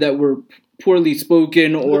hear that we're poorly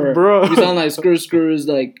spoken or we sound like Skrs.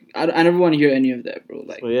 Like, I never want to hear any of that, bro.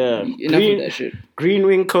 Like, enough of that shit. Green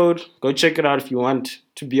Wing Code. Go check it out if you want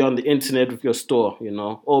to be on the internet with your store. You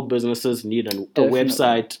know, all businesses need a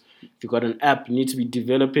website. If you got an app you need to be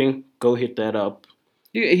developing, go hit that up.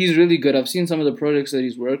 Yeah, he's really good. I've seen some of the projects that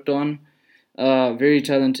he's worked on. Very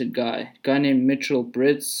talented guy. Guy named Mitchell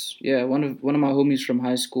Brits. Yeah, one of my homies from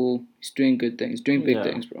high school. He's doing good things. Doing big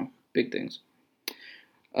things, bro. Big things.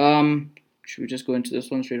 Should we just go into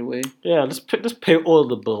this one straight away? Yeah, let's pay all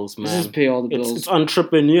the bills, man. Let's just pay all the bills. It's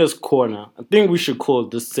Entrepreneur's Corner. I think we should call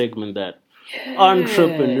this segment that. Yeah.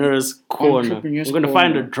 Entrepreneur's Corner. We're going to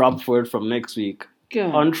find a drop for it from next week.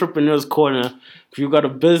 God. Entrepreneur's Corner. If you got a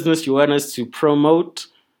business you want us to promote,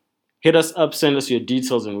 hit us up, send us your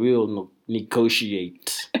details, and we will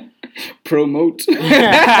negotiate. Promote.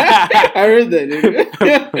 I heard that,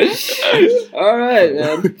 nigga. All right,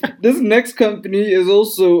 man. This next company is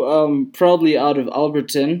also proudly out of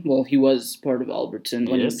Alberton. Well, he was part of Alberton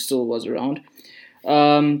when he still was around.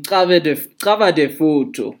 Trava de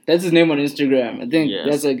Photo. That's his name on Instagram. I think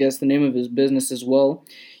that's, I guess, the name of his business as well.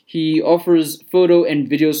 He offers photo and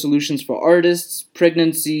video solutions for artists,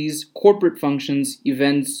 pregnancies, corporate functions,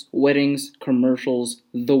 events, weddings, commercials,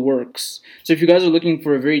 the works. So if you guys are looking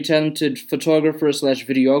for a very talented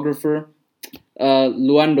photographer/videographer,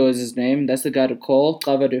 Luando is his name. That's the guy to call.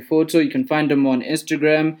 Trava de Photo. You can find him on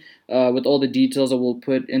Instagram with all the details I will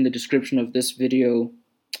put in the description of this video.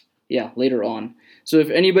 Yeah, later on. So if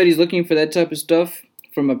anybody's looking for that type of stuff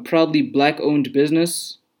from a proudly black-owned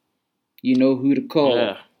business, you know who to call.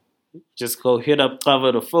 Yeah. just go hit up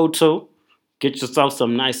Cover the Photo. Get yourself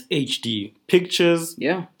some nice HD pictures.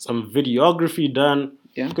 Yeah. Some videography done.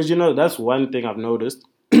 Yeah. Because, you know, that's one thing I've noticed.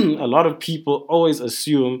 A lot of people always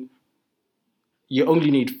assume you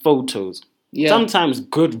only need photos. Yeah. Sometimes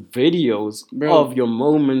good videos of your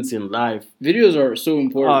moments in life. Videos are so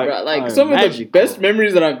important, bro. Like, some of the best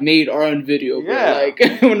memories that I've made are on video, bro. Yeah. Like,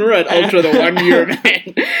 when we're at Ultra the 1 year,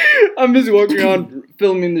 man, I'm busy walking around,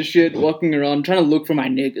 filming the shit, walking around, trying to look for my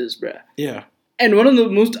niggas, bro. Yeah. And one of the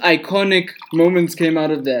most iconic moments came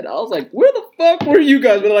out of that. I was like, where the fuck were you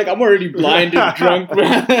guys? But like, I'm already blind and drunk, bro.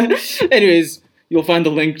 Anyways, you'll find the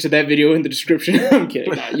link to that video in the description. I'm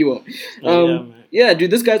kidding. Nah, you won't. Yeah,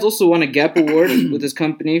 dude, this guy's also won a Gap Award with his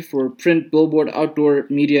company for print, billboard, outdoor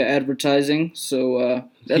media advertising. So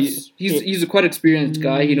he's a quite experienced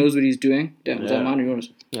guy. He knows what he's doing. Damn, is that mine or yours?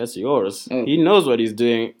 That's yours. Oh. He knows what he's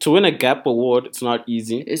doing. To win a Gap Award, it's not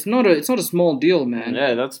easy. It's not a small deal, man.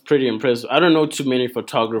 Yeah, that's pretty impressive. I don't know too many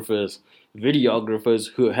photographers, videographers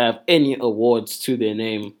who have any awards to their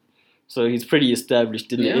name. So he's pretty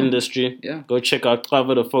established in the industry. Yeah. Go check out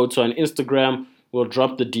Cover the Photo on Instagram. We'll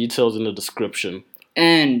drop the details in the description.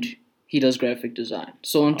 And he does graphic design.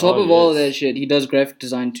 So on top of all of that shit, he does graphic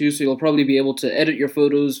design too. So you'll probably be able to edit your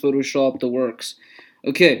photos, Photoshop, the works.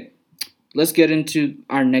 Okay, let's get into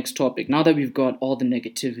our next topic. Now that we've got all the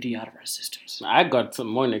negativity out of our systems. I got some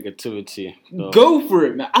more negativity. So. Go for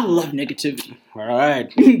it, man. I love negativity. All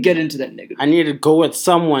right. Get into that negativity. I need to go with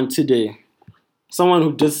someone today. Someone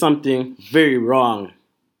who did something very wrong.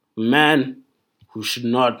 A man who should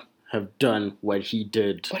not have done what he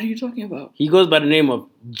did. What are you talking about? He goes by the name of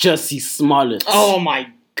Jussie Smollett. Oh my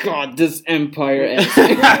god, this Empire.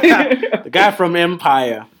 The guy from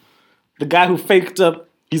Empire. The guy who faked up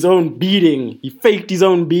his own beating. He faked his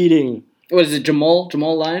own beating. What is it, Jamal?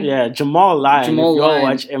 Jamal Lyon? Yeah, Jamal Lyon. Jamal if you Lyon. all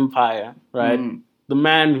watch Empire, right? The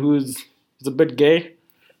man who's a bit gay.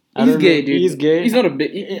 He's gay, dude. He's gay. He's not a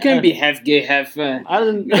bit. He can't be half gay, half. He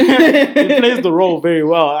plays the role very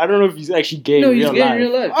well. I don't know if he's actually gay. No, in he's real gay life. in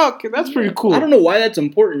real life. Oh, okay, that's pretty cool. I don't know why that's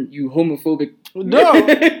important. You homophobic. No,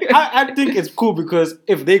 I think it's cool because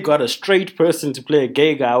if they got a straight person to play a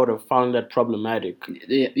gay guy, I would have found that problematic.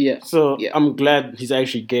 Yeah. So I'm glad he's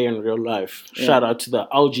actually gay in real life. Yeah. Shout out to the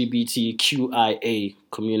LGBTQIA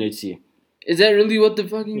community. Is that really what the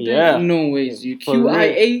fucking thing? Yeah. No ways, you For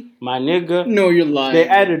QIA? real. My nigga. No, you're lying. They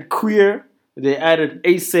added queer. They added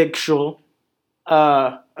asexual.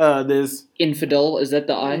 There's infidel. Is that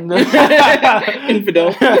the I?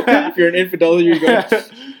 Infidel. If you're an infidel, here you go.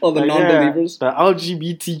 All the non-believers. The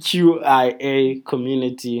LGBTQIA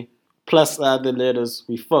community plus other letters.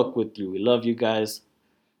 We fuck with you. We love you guys.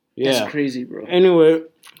 Yeah. That's crazy, bro. Anyway,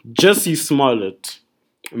 Jussie Smollett,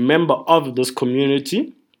 a member of this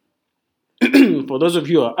community. For those of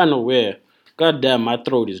you who are unaware, goddamn, my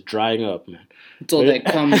throat is drying up, man. It's all that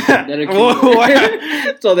cum.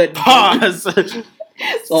 It's all that pause.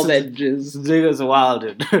 It's all that jizz. Niggas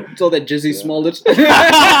wilded. It's all that Jussie Smollett.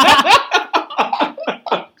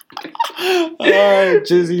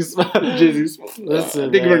 Jussie Smollett. Jussie Smollett. Listen,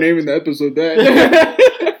 I think we're naming the episode that.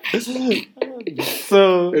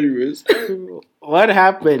 So, anyways, what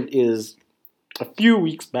happened is a few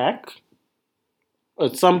weeks back,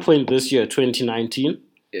 at some point this year, 2019.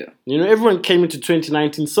 Yeah. You know, everyone came into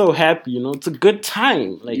 2019 so happy, you know. It's a good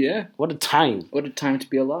time. Like, yeah. What a time. What a time to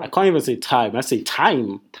be alive. I can't even say time. I say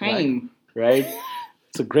time. Time. Right?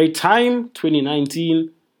 It's a great time, 2019.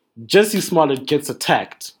 Jussie Smollett gets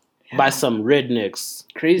attacked by some rednecks.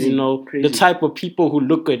 Crazy. You know, Crazy. the type of people who would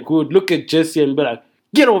look at Jussie and be like,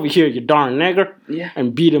 get over here, you darn nigger. Yeah.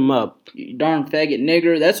 And beat him up. You darn faggot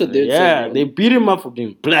nigger. That's what they're saying. Yeah, they beat him up for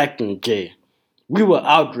being black and gay. We were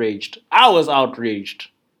outraged. I was outraged.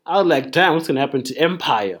 I was like, damn, what's going to happen to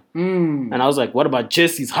Empire? And I was like, what about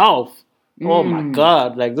Jessie's health? Oh my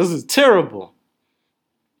God, like, this is terrible.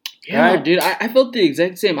 Yeah, right? Dude, I felt the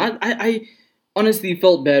exact same. I honestly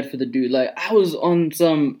felt bad for the dude. Like, I was on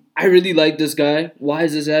some, I really like this guy. Why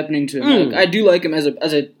is this happening to him? Like, I do like him as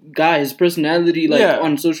a guy. His personality, like,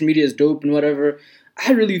 on social media is dope and whatever.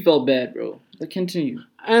 I really felt bad, bro. But continue.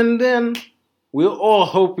 And then we're all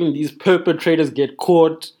hoping these perpetrators get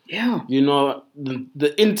caught. Yeah. You know,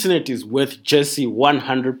 the internet is with Jussie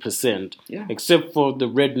 100%. Yeah. Except for the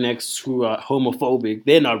rednecks who are homophobic.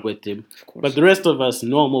 They're not with him. Of course. But the rest of us,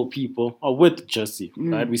 normal people, are with Jussie.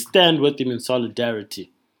 Right? We stand with him in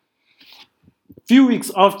solidarity. A few weeks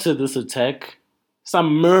after this attack,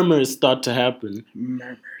 some murmurs start to happen.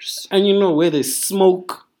 Murmurs. And you know, where there's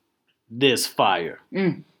smoke, there's fire.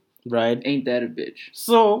 Right? Ain't that a bitch?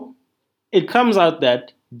 So, it comes out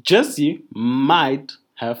that Jussie might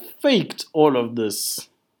have faked all of this.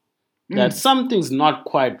 that something's not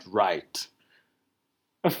quite right.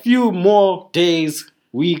 A few more days,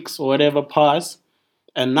 weeks, or whatever pass,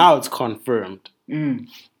 and now it's confirmed.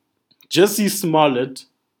 Jussie Smollett,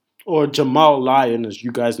 or Jamal Lyon, as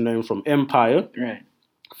you guys know him from Empire,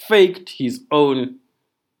 faked his own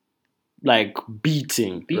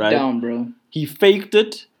beating. Beat down, bro. He faked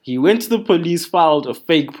it. He went to the police, filed a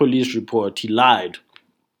fake police report. He lied.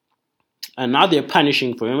 And now they're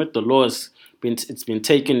punishing for him. The law's it's been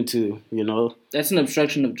taken to, That's an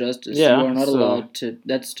obstruction of justice. Yeah, you are not allowed to.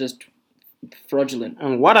 That's just fraudulent.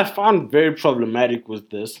 And what I found very problematic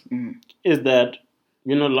with this is that,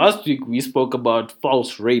 last week we spoke about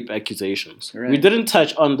false rape accusations. Right. We didn't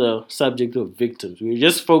touch on the subject of victims. We were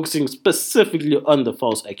just focusing specifically on the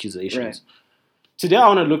false accusations. Right. Today I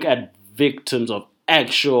want to look at victims of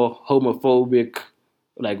actual homophobic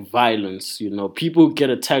violence. People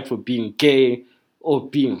get attacked for being gay or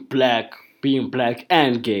being black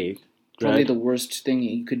and gay. Probably right? the worst thing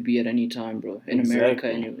he could be at any time, bro. In America,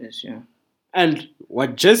 anyways, yeah. And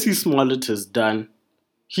what Jussie Smollett has done,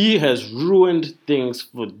 he has ruined things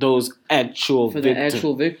for those actual victims. For the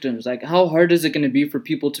actual victims. How hard is it going to be for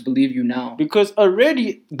people to believe you now? Because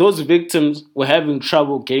already those victims were having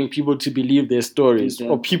trouble getting people to believe their stories,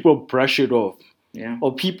 or people brush it off. Yeah.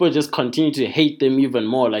 Or people just continue to hate them even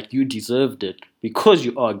more, like you deserved it because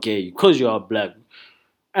you are gay, because you are black.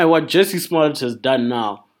 And what Jussie Smollett has done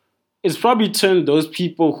now is probably turned those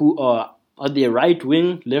people who are they right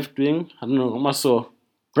wing, left wing? I don't know. I'm also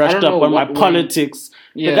brushed up on my politics.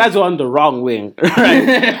 Yeah. The guys are on the wrong wing. Right?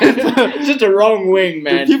 It's just the wrong wing,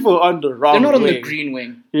 man. The people on the wrong wing. They're not on the green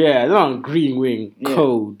wing. Yeah, they're on green wing.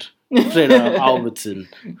 Code. Straight out of Alberton.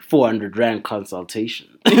 400 Rand consultation.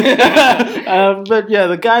 But yeah,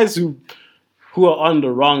 the guys who are on the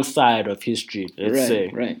wrong side of history, let's say.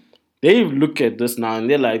 Right. They look at this now and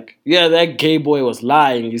they're like, yeah, that gay boy was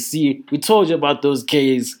lying. You see, we told you about those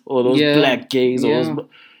gays or those black gays.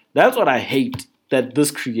 That's what I hate that this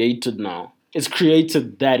created now. It's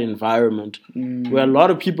created that environment where a lot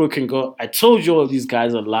of people can go, I told you all these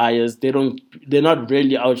guys are liars. They're not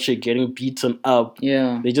really out here getting beaten up.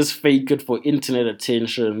 Yeah. They just fake it for internet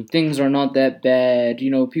attention. Things are not that bad.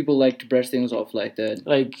 People like to brush things off like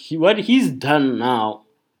that. What he's done now,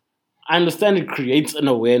 I understand it creates an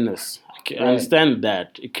awareness. I understand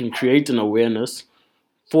that. It can create an awareness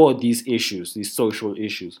for these issues, these social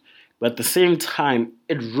issues. But at the same time,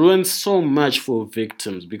 it ruins so much for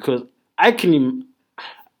victims because I can't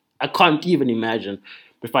even imagine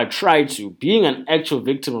if I try to, being an actual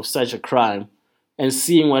victim of such a crime and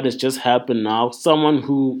seeing what has just happened now, someone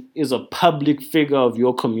who is a public figure of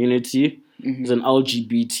your community, is an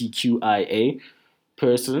LGBTQIA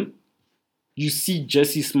person, you see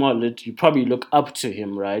Jussie Smollett, you probably look up to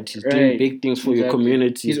him, right? He's doing big things for your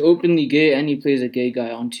community. He's openly gay and he plays a gay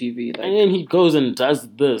guy on TV. And then he goes and does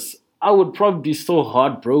this. I would probably be so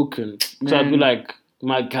heartbroken. So I'd be like,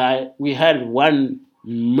 my guy, we had one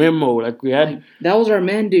memo. That was our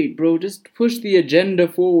mandate, bro. Just push the agenda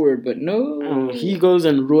forward. But no. He goes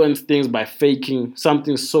and ruins things by faking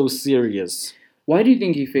something so serious. Why do you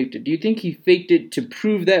think he faked it? Do you think he faked it to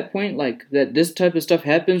prove that point, that this type of stuff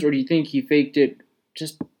happens, or do you think he faked it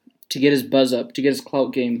just to get his buzz up, to get his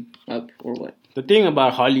clout game up, or what? The thing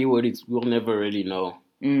about Hollywood is we'll never really know.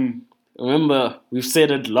 Remember, we've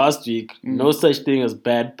said it last week, no such thing as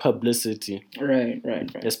bad publicity. Right.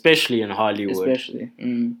 Especially in Hollywood.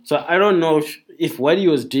 So I don't know if what he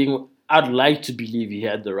was doing, I'd like to believe he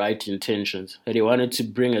had the right intentions, that he wanted to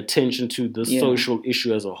bring attention to the social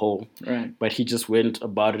issue as a whole. Right. But he just went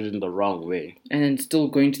about it in the wrong way. And then still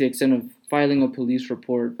going to the extent of filing a police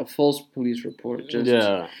report, a false police report.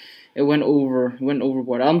 It went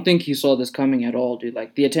overboard. I don't think he saw this coming at all, dude.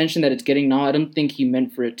 The attention that it's getting now, I don't think he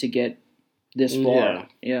meant for it to get this far.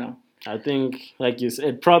 Yeah. I think, like you said,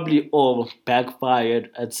 it probably all backfired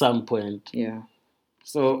at some point. Yeah.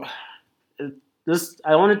 So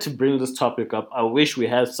I wanted to bring this topic up. I wish we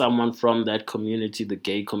had someone from that community, the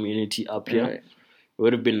gay community, up here. Right. It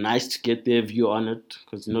would have been nice to get their view on it,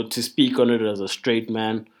 because to speak on it as a straight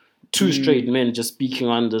man, two straight men just speaking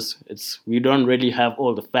on this, we don't really have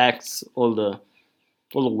all the facts, all the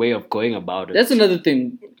way of going about it. That's another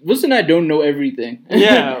thing. Wuss and I don't know everything.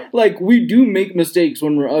 Yeah. We do make mistakes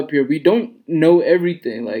when we're up here. We don't know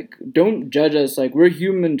everything. Don't judge us. We're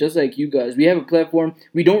human just like you guys. We have a platform.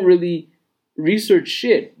 We don't really research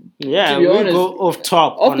shit. Yeah, to be honest, go off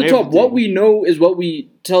top. Off the top, what we know is what we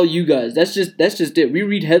tell you guys. That's just it. We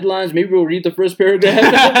read headlines. Maybe we'll read the first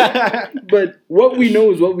paragraph. But what we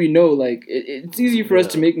know is what we know. It's easy for us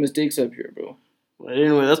to make mistakes up here, bro. But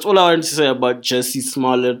anyway, that's all I wanted to say about Jussie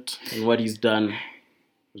Smollett and what he's done.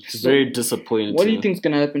 It's very disappointing. What do you think's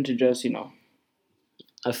gonna happen to Jesse now?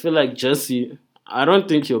 I feel like Jesse, I don't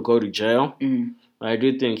think he'll go to jail. Mm. I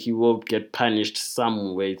do think he will get punished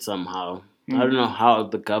some way, somehow. I don't know how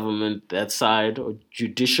the government, that side, or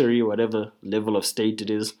judiciary, whatever level of state it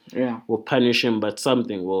is, will punish him, but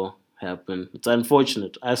something will happen. It's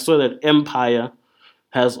unfortunate. I saw that Empire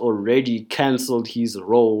has already cancelled his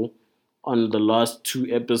role on the last 2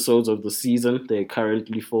 episodes of the season they're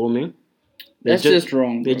currently filming. That's just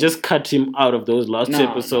wrong, They bro. just cut him out of those last 2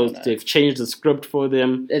 episodes. No. They've changed the script for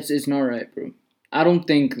them. It's not right, bro. I don't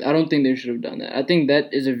think they should have done that. I think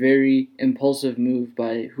that is a very impulsive move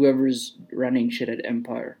by whoever's running shit at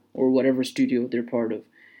Empire or whatever studio they're part of.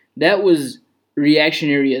 That was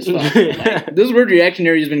reactionary as fuck. Like, this word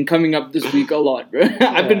reactionary has been coming up this week a lot, bro.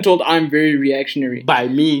 I've been told I'm very reactionary. By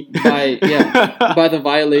me. By the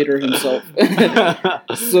violator himself.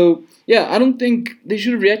 So, yeah, I don't think they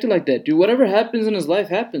should have reacted like that, dude. Whatever happens in his life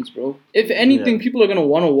happens, bro. If anything, people are going to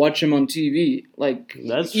want to watch him on TV. Like,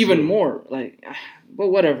 that's even true. more. Like, but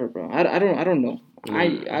whatever, bro. I don't know. I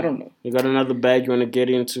don't know. You got another bag you want to get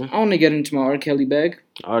into? I want to get into my R. Kelly bag.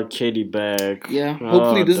 R. Kelly bag. Yeah.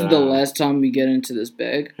 Hopefully this is the last time we get into this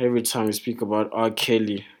bag. Every time we speak about R.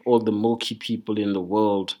 Kelly, all the milky people in the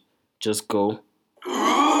world just go.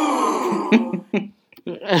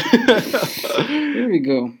 Here we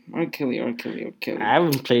go. R. Kelly. I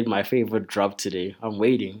haven't played my favorite drop today. I'm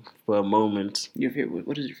waiting for a moment. Your favorite?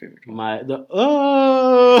 What is your favorite drop?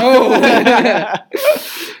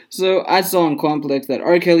 So I saw on Complex that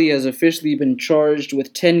R. Kelly has officially been charged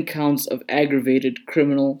with 10 counts of aggravated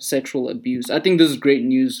criminal sexual abuse. I think this is great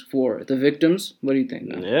news for the victims. What do you think,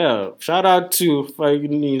 man? Yeah. Shout out to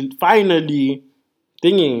finally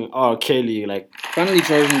thinking R. Kelly. Like, finally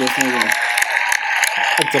charging this nigga.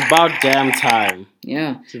 It's about damn time.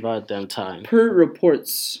 Yeah. It's about damn time. Per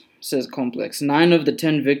reports, says Complex, 9 of the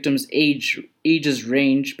 10 victims' ages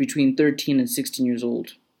range between 13 and 16 years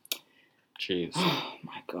old. Jeez. Oh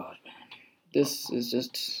my god, man. This is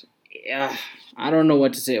just... Yeah. I don't know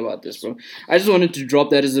what to say about this, bro. I just wanted to drop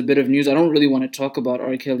that as a bit of news. I don't really want to talk about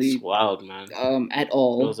R. Kelly. It's wild, man. At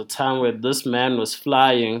all. There was a time where this man was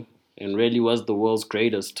flying and really was the world's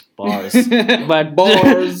greatest bars.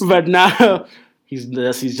 But now... He's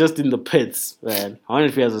just in the pits, man. I wonder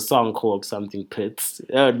if he has a song called something Pits.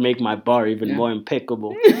 That would make my bar even more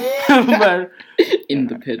impeccable. But in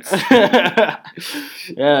the pits.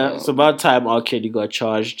 Yeah, it's about time R. Kelly got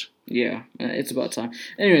charged. Yeah, it's about time.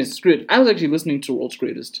 Anyways, screw it. I was actually listening to World's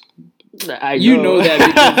Greatest. You know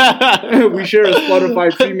that because we share a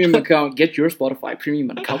Spotify premium account. Get your Spotify premium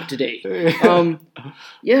account today.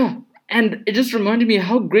 Yeah, and it just reminded me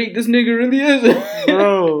how great this nigga really is.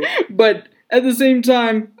 Bro. But at the same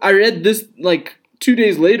time, I read this like 2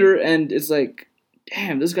 days later, and it's like,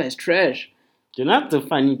 damn, this guy's trash. You know what the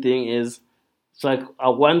funny thing is? It's like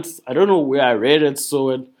I don't know where I read it, saw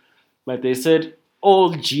it, but they said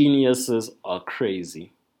all geniuses are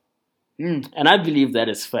crazy. And I believe that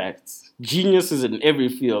is facts. Geniuses in every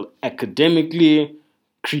field, academically,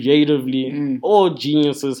 creatively, all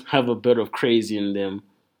geniuses have a bit of crazy in them.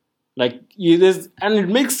 Like, and it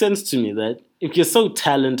makes sense to me that if you're so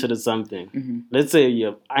talented at something, let's say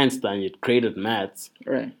you're Einstein, you created maths.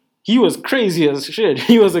 Right. He was crazy as shit.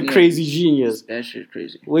 He was a crazy genius. That shit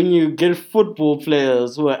crazy. When you get football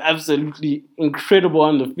players who are absolutely incredible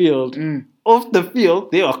on the field, off the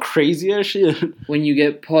field, they are crazy as shit. When you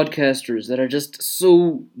get podcasters that are just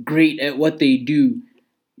so great at what they do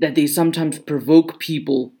that they sometimes provoke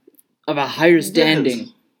people of a higher standing. Yes.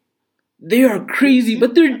 They are crazy,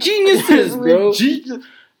 but they're geniuses, bro.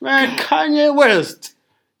 Man, Kanye West.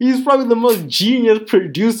 He's probably the most genius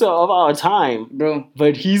producer of our time. Bro.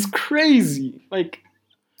 But he's crazy. Like,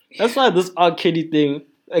 that's why this R. Kelly thing,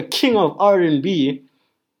 a king of R&B,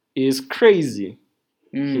 is crazy.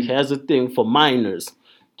 He has a thing for minors,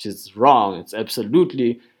 which is wrong. It's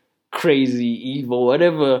absolutely crazy, evil,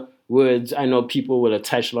 whatever words. I know people will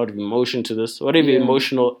attach a lot of emotion to this. Whatever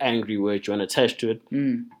emotional, angry word you want to attach to it,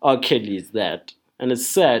 R. Kelly is that. And it's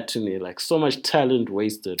sad to me, like so much talent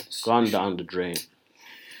wasted, gone down the drain.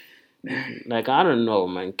 Man. Like, I don't know,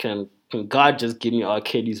 man. Can God just give me R.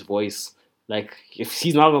 Kelly's voice? Like, if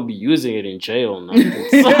he's not going to be using it in jail now.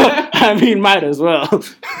 I mean, might as well.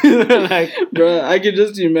 Like, bro, I can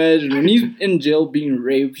just imagine when he's in jail being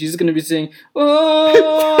raped, he's going to be saying,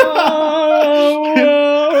 oh,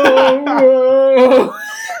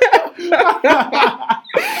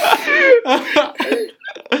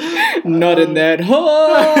 not in that hole.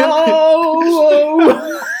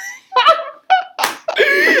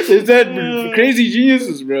 It's that Crazy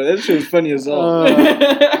Geniuses, bro. That shit was funny as hell.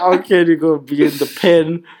 How can you go be in the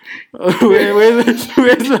pen?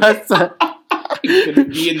 Where's my son? Gonna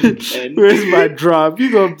be in the pen. Where's my drop?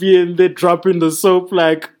 You gonna be in there dropping the soap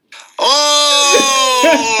like.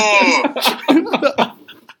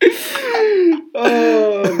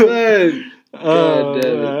 Oh man! God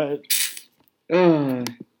damn it!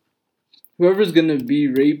 Whoever's gonna be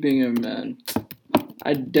raping him, man,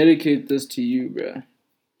 I dedicate this to you, bro.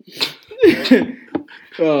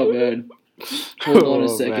 Oh man! Hold on a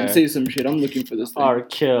second. Man. Say some shit. I'm looking for this thing. R.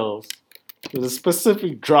 Kills. There's a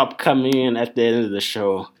specific drop coming in at the end of the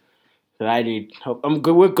show that I need help.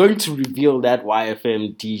 We're going to reveal that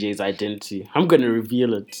YFM DJ's identity. I'm going to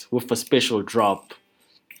reveal it with a special drop.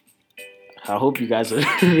 I hope you guys are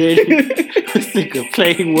ready. I'm sick of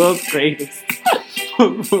playing World's Greatest.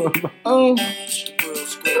 Oh.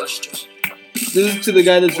 This is to the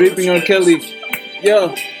guy that's raping R. Kelly.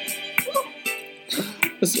 Yo.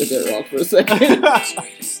 Let's let that rock for a second.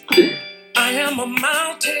 I am a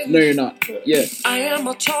mountain. No, you're not. Yeah. I am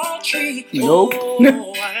a tall tree. Nope.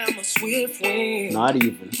 Oh, I am a swift wind. Not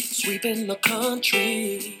even. Sweeping the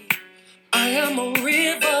country. I am a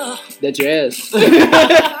river. That's your ass.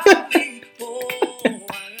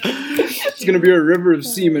 It's gonna be a river of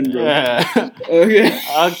semen, bro. Yeah. Okay.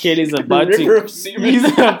 R. Kelly's about river of semen. He's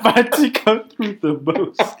about to come through the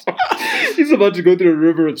most. He's about to go through a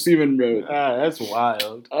river of semen, bro. That's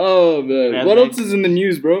wild. Oh man. What else is in the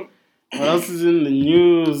news, bro? What else is in the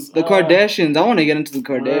news? The Kardashians. I want to get into the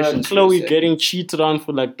Kardashians. Khloe getting cheated on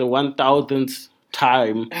for like the 1000th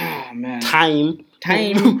time. Oh man. Time.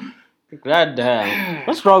 God damn.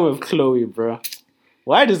 What's wrong with Khloe, bro?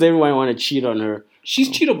 Why does everyone want to cheat on her? She's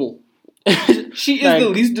cheatable. She is the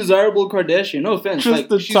least desirable Kardashian. No offense.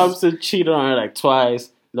 Tristan Thompson cheated on her like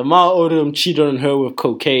twice. Lamar Odom cheated on her with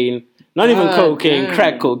cocaine. Not even cocaine, damn.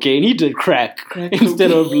 Crack cocaine. He did crack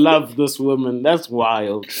instead of love this woman. That's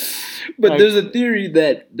wild. But there's a theory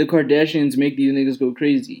that the Kardashians make these niggas go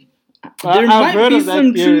crazy. There might be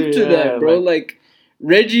some truth to that, bro. Like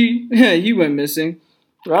Reggie, he went missing.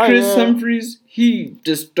 Chris Humphries, he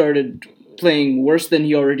just started playing worse than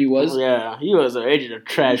he already was. Yeah, he was already a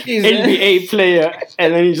trash NBA player,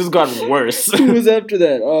 and then he just got worse. Who was after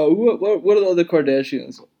that? What are the other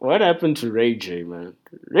Kardashians? What happened to Ray J, man?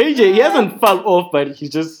 Ray J, he hasn't fell off, but he's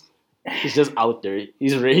just out there.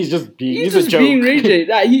 He's just a joke. Being Ray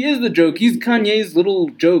J. He is the joke. He's Kanye's little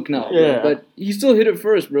joke now. Yeah. Bro. But he still hit it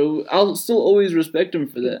first, bro. I'll still always respect him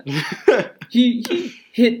for that. he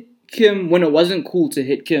hit Kim when it wasn't cool to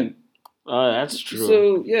hit Kim. Oh, that's true.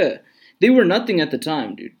 So, yeah. They were nothing at the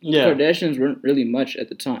time, dude. Yeah. The Kardashians weren't really much at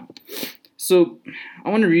the time. So, I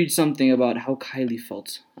want to read something about how Kylie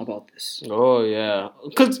felt about this. Oh, yeah.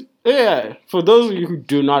 Because, for those of you who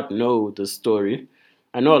do not know the story,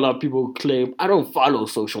 I know a lot of people claim, I don't follow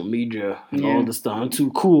social media and all this stuff. I'm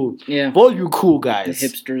too cool. Yeah. For all you cool guys. The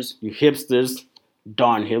hipsters. You hipsters.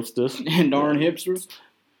 Darn hipsters. Darn hipsters.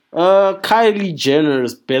 Kylie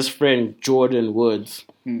Jenner's best friend, Jordan Woods.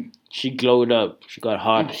 She glowed up. She got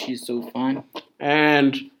hot. She's so fine.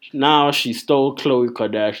 And now she stole Khloe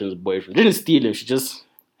Kardashian's boyfriend. Didn't steal him. She just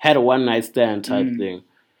had a one-night stand type thing.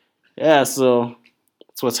 Yeah, so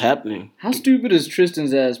that's what's happening. How stupid is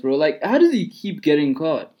Tristan's ass, bro? Like, how does he keep getting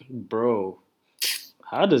caught? Bro,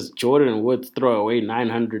 how does Jordan Woods throw away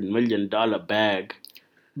 $900 million bag?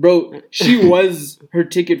 Bro, she was her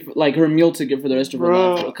ticket, like her meal ticket for the rest of her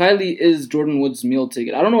life. Bro. Kylie is Jordan Woods' meal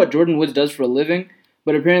ticket. I don't know what Jordan Woods does for a living,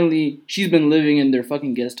 but apparently she's been living in their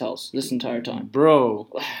fucking guest house this entire time. Bro.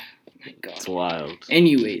 Oh my God. It's wild.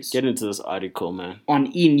 Anyways. Get into this article, man. On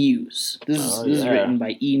E! News. This is written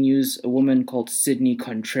by E! News, a woman called Sydney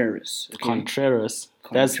Contreras. Okay? Contreras?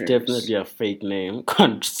 That's definitely a fake name.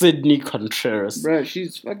 Sydney Contreras. Bro,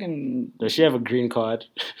 she's fucking... Does she have a green card?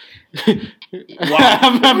 Whoa.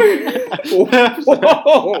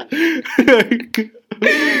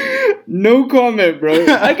 No comment, bro.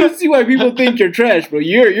 I can see why people think you're trash, bro.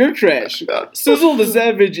 You're trash. Sizzle the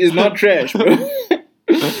Savage is not trash, bro.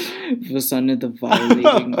 Vasanna the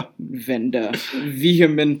violating vendor.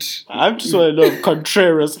 Vehement. I'm just want to know if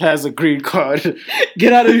Contreras has a green card.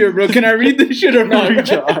 Get out of here, bro. Can I read this shit or not?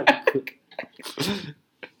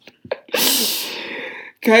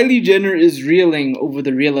 Kylie Jenner is reeling over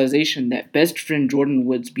the realization that best friend Jordan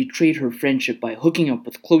Woods betrayed her friendship by hooking up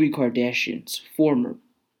with Khloe Kardashian's former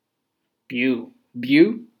beau.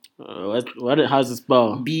 Beau? How's it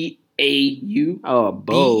spelled? B-A-U. Oh, a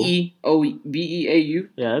beau. B-E-A-U?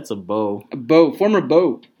 Yeah, that's a beau. A beau. Former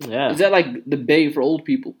beau. Yeah. Is that like the bae for old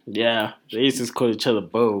people? Yeah. They used to call each other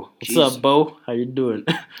beau. What's up, beau? How you doing?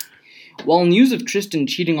 While news of Tristan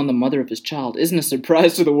cheating on the mother of his child isn't a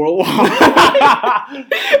surprise to the world.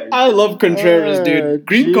 I love Contreras, dude.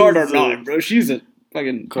 Green card or not, bro. She's a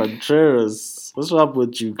fucking... Contreras. What's up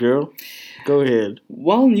with you, girl? Go ahead.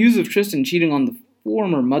 While news of Tristan cheating on the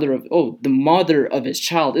mother of his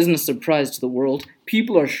child isn't a surprise to the world,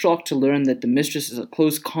 people are shocked to learn that the mistress is a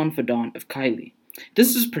close confidant of Kylie.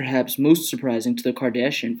 This is perhaps most surprising to the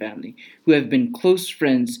Kardashian family, who have been close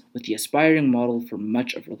friends with the aspiring model for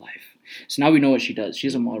much of her life. So now we know what she does.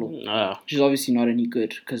 She's a model. She's obviously not any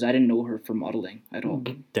good, because I didn't know her for modeling at all.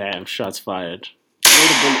 Damn, shots fired.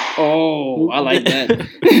 Oh, I like that.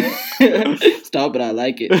 Stop it, I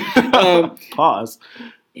like it. Pause.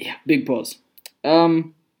 Yeah, big pause.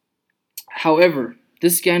 However,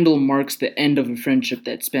 this scandal marks the end of a friendship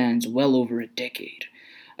that spans well over a decade.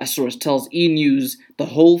 A source tells E! News the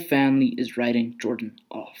whole family is writing Jordan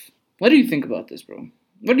off. What do you think about this, bro?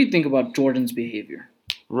 What do you think about Jordan's behavior?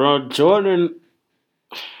 Bro, Jordan's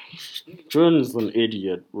an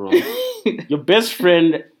idiot, bro. Your best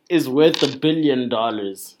friend is worth $1 billion.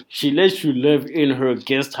 She lets you live in her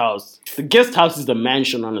guest house. The guest house is the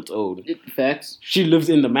mansion on its own. Facts. She lives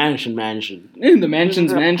in the mansion. In the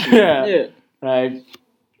mansion's mansion. Yeah. Right.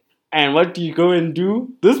 And what do you go and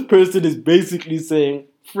do? This person is basically saying,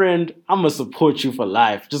 friend, I'm going to support you for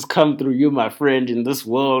life. Just come through. You're my friend in this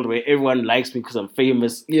world where everyone likes me because I'm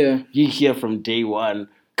famous. Yeah. You're here from day one.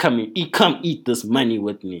 Come eat this money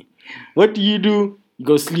with me. What do? You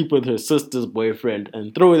go sleep with her sister's boyfriend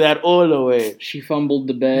and throw that all away. She fumbled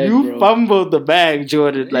the bag, You fumbled the bag,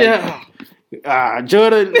 Jordan.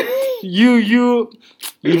 Jordan, you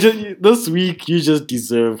just this week you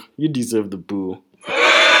deserve the boo.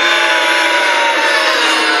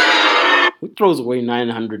 Who throws away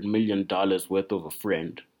 $900 million worth of a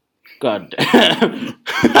friend? God damn.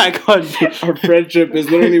 I can't. Our friendship is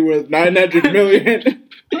literally worth $900 million,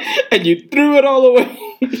 and you threw it all away.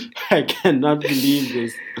 I cannot believe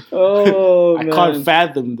this. Oh, man. I can't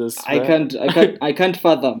fathom this. Man. I can't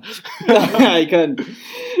fathom. I can't.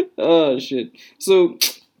 Oh shit. So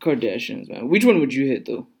Kardashians, man. Which one would you hit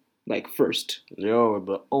though? Like first? Yo,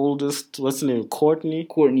 the oldest. What's her name? Kourtney.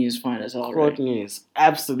 Kourtney is fine as hell. Kourtney is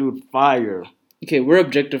absolute fire. Okay, we're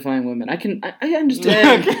objectifying women. I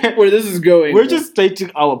understand where this is going. We're just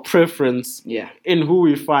stating our preference. Yeah. In who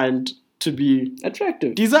we find to be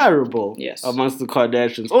attractive, desirable. Yes. Amongst the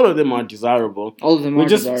Kardashians, all of them are desirable. All of them We're are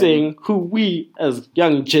just desirable. saying who we as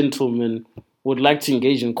young gentlemen would like to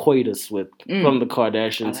engage in coitus with from the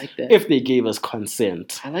Kardashians, I like that. if they gave us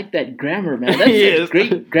consent. I like that grammar, man. That's Yes.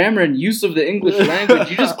 great grammar and use of the English language.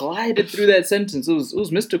 You just glided through that sentence. It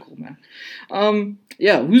was mystical, man.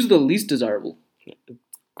 Yeah. Who's the least desirable?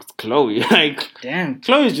 It's Khloe. Like, damn,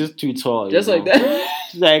 Chloe's just too tall. Just like that.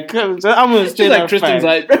 Like, I'm gonna She's like Tristan's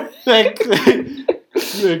height. Like,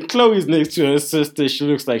 Chloe's next to her sister. She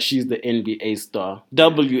looks like she's the NBA star,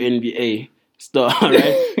 WNBA star,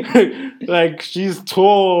 right? Like, she's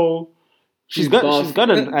tall. She's got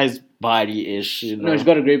a nice body-ish. You know? No, she's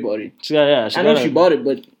got a great body. Yeah. I know she bought it,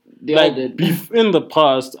 but they all did. In the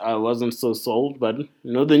past, I wasn't so sold, but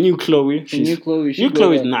the new Khloe.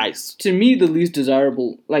 Khloe's nice. To me, the least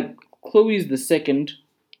desirable, like Khloe's the second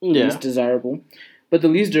least desirable, but the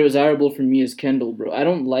least desirable for me is Kendall, bro. I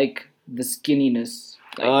don't like the skinniness.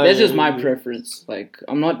 Like, that's just my preference. Like,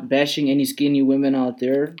 I'm not bashing any skinny women out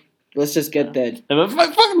there. Let's just get that.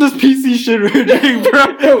 Fuck this PC shit we're doing,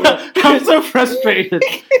 bro. I'm so frustrated.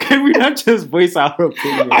 Can we not just voice our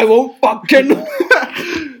opinion? I won't fuck Kendall.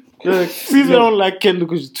 Caesar don't like Kendall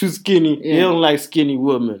because she's too skinny. Yeah. He don't like skinny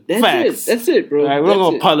women. Facts. That's it, bro. Right, we're not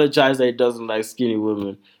going to apologize that he doesn't like skinny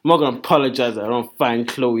women. I'm not going to apologize that I don't find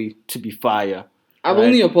Khloe to be fire. I've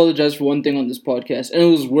only apologized for one thing on this podcast, and it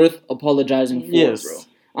was worth apologizing for, bro.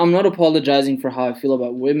 I'm not apologizing for how I feel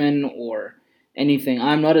about women or anything.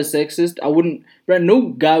 I'm not a sexist. I wouldn't... No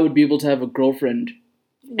guy would be able to have a girlfriend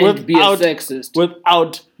and be a sexist.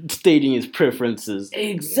 Without stating his preferences.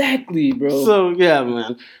 Exactly, bro. So, yeah,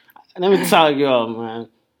 man. Let me tell y'all, man.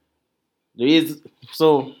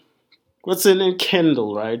 What's her name?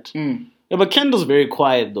 Kendall, right? Yeah, but Kendall's very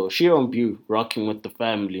quiet, though. She don't be rocking with the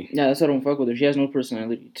family. Yeah, that's why I don't fuck with her. She has no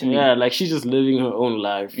personality to me. Yeah, like, she's just living her own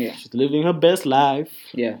life. Yeah. She's living her best life.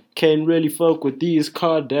 Yeah. Can't really fuck with these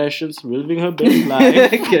Kardashians. Living her best life.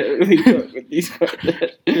 Can't really fuck with these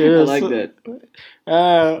Kardashians. Yeah, I like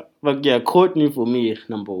that. But yeah, Kourtney for me,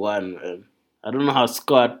 number one, man. I don't know how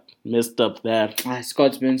Scott messed up that.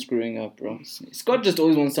 Scott's been screwing up, bro. Scott just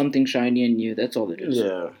always wants something shiny and new. That's all it is.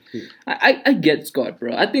 Yeah. I get Scott,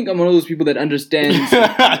 bro. I think I'm one of those people that understands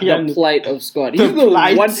the plight of Scott. He's the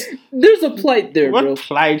one. There's a plight there, bro. What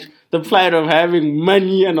plight? The plight of having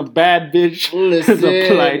money and a bad bitch. Listen,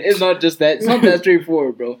 it's not just that. It's not that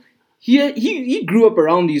straightforward, bro. He grew up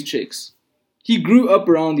around these chicks.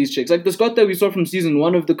 Like the Scott that we saw from season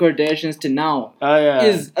 1 of the Kardashians to now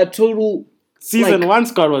is a total. Season 1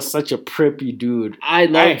 Scott was such a preppy dude. I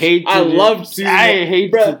loved season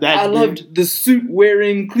 1. I loved the suit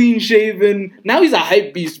wearing, clean shaven. Now he's a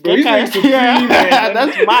hype beast, bro. He's like Supreme, man.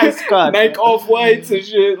 That's my Scott. Nike Off-Whites and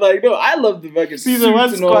shit. Like, no, I love the fucking season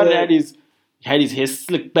 1 Scott had his hair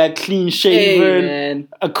slicked back, clean shaven,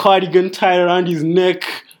 a cardigan tied around his neck.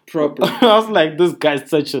 Proper. I was like, this guy's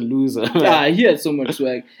such a loser. He had so much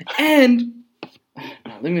swag. And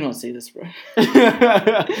let me not say this, bro.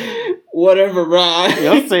 Whatever, bro.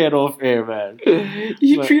 You'll say it off air, man.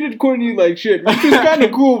 He treated Courtney like shit, which is kind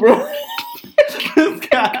of cool, bro. This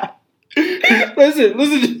guy.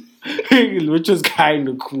 Listen. Which is kind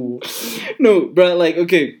of cool. No, bro. Like,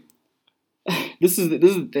 okay. This is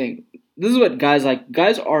the thing. This is what guys like.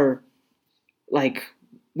 Guys are like.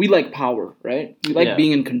 We like power, right? We like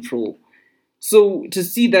being in control. So to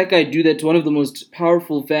see that guy do that to one of the most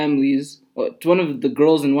powerful families, to one of the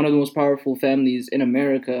girls in one of the most powerful families in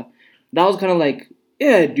America, that was kind of like,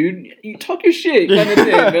 yeah, dude, you talk your shit kind of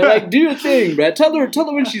thing, man. Like, do your thing, bro. Tell her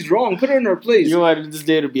when she's wrong. Put her in her place. You wanted this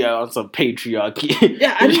day to be on some patriarchy.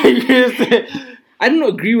 Yeah, I don't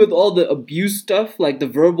agree with all the abuse stuff, like the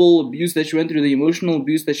verbal abuse that she went through, the emotional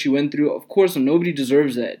abuse that she went through. Of course, nobody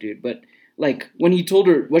deserves that, dude. But like when he told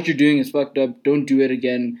her what you're doing is fucked up, don't do it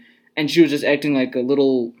again, and she was just acting like a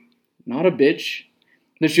little, not a bitch,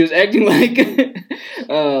 but she was acting like she had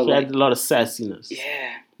a lot of sassiness.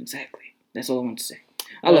 Yeah, exactly. That's all I want to say.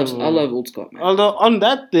 I love old Scott, man. Although on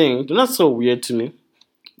that thing, that's so weird to me.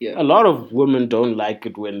 Yeah, a lot of women don't like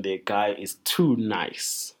it when their guy is too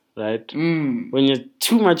nice. Right? When you're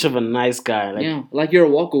too much of a nice guy, like you're a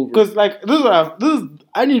walkover. Because like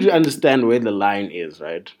I need to understand where the line is,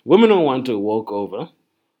 right? Women don't want to walk over,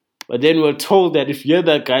 but then we're told that if you're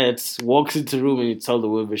that guy that walks into the room and you tell the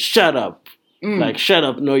woman, "Shut up," like shut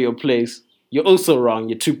up, know your place. You're also wrong.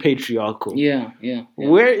 You're too patriarchal. Yeah.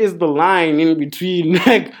 Where is the line in between?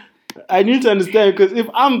 Like, I need to understand because if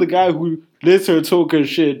I'm the guy who lets her talk her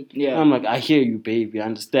shit, I'm like, I hear you, baby, I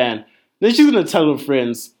understand. Then she's gonna tell her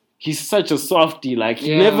friends. He's such a softie. Like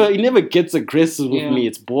he never gets aggressive with me.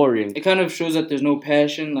 It's boring. It kind of shows that there's no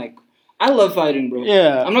passion. Like I love fighting, bro.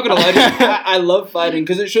 Yeah, I'm not gonna lie to you. I love fighting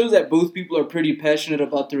because it shows that both people are pretty passionate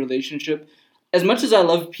about the relationship. As much as I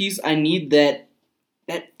love peace, I need that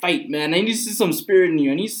fight, man. I need to see some spirit in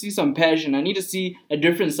you. I need to see some passion. I need to see a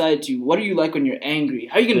different side to you. What are you like when you're angry?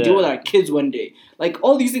 How are you gonna deal with our kids one day? Like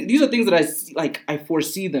all these things, these are things that I see, like I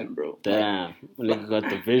foresee them, bro. Damn, nigga got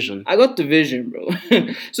the vision. I got the vision, bro.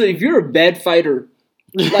 So if you're a bad fighter,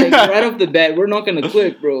 like right off the bat, we're not gonna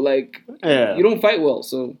click, bro. Like you don't fight well,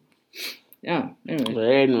 so yeah.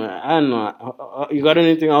 Anyway, I don't know. You got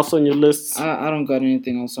anything else on your list? I don't got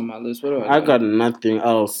anything else on my list. What do I got nothing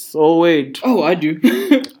else. Oh wait. Oh, I do.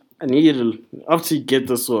 I need to, after you get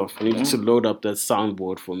this off, I need you to load up that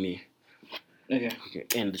soundboard for me. Okay.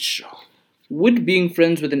 End the show. Would being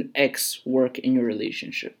friends with an ex work in your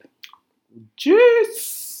relationship?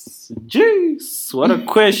 Jeez. What a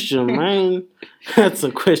question, man. That's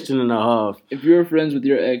a question and a half. If you're friends with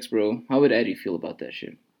your ex, bro, how would Addie feel about that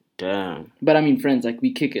shit? Damn. But I mean friends, like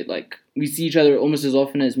we kick it. Like we see each other almost as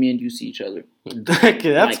often as me and you see each other.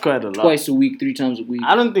 Okay, that's like, quite a lot. Twice a week, 3 times a week.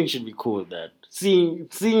 I don't think she'd be cool with that.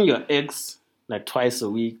 Seeing your ex like twice a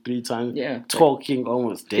week, 3 times. Yeah. Talking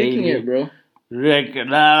almost daily. Kicking it, bro. Like,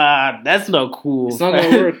 nah, that's not cool. It's not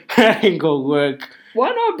gonna work. That ain't gonna work.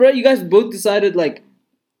 Why not, bro? You guys both decided like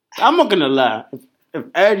I'm not gonna lie. If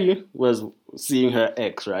Addie was seeing her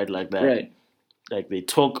ex, right, like that. Right. Like they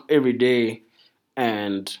talk every day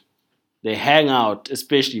and they hang out,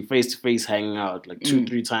 especially face-to-face hanging out, like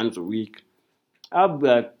 2-3 times a week. I'll be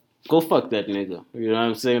like, go fuck that nigga. You know what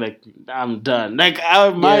I'm saying? Like, I'm done. Like,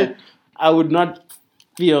 I would not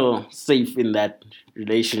feel safe in that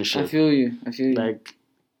relationship. I feel you. Like,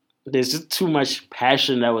 there's just too much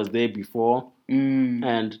passion that was there before.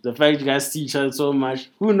 And the fact you guys see each other so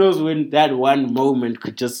much, who knows when that one moment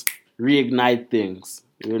could just reignite things,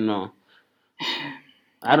 you know?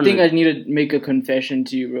 I think I need to make a confession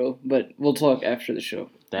to you, bro, but we'll talk after the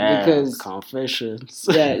show. Damn, because confessions.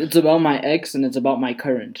 Yeah, it's about my ex and it's about my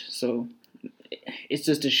current, so it's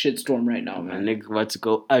just a shitstorm right now, man. My nigga about to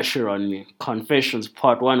go usher on me. Confessions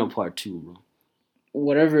part 1 or part 2, bro?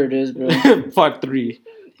 Whatever it is, bro. Part 3.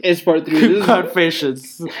 It's part 3. This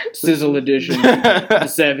Confessions. Sizzle edition. The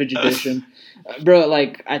Savage edition. Bro,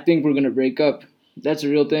 like, I think we're gonna break up. That's a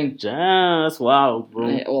real thing. Damn, that's wild, bro.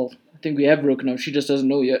 I think we have broken up. She just doesn't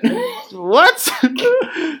know yet. What?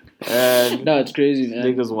 No, it's crazy, man. This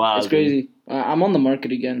nigga's wild. It's crazy. I'm on the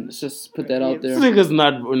market again. Let's just put that out there. This nigga's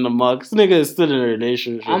not in the market. This nigga is still in a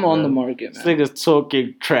relationship. I'm on the market, man. This nigga's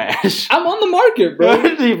talking trash. I'm on the market, bro.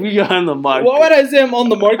 We are on the market. Why would I say I'm on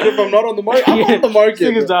the market if I'm not on the market? I'm on the market. This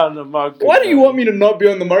nigga's not on the market. Why do you want me to not be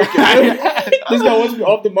on the market? This guy wants me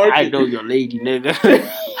off the market. I know your lady, nigga.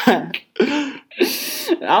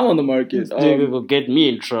 I'm on the market. This nigga will get me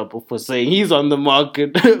in trouble for saying he's on the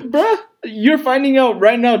market. Bruh, you're finding out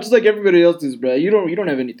right now just like everybody else is, bruh. You don't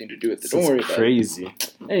have anything to do with it. Don't worry about it. Crazy.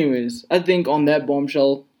 Anyways, I think on that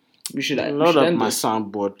bombshell, we should load up end my this.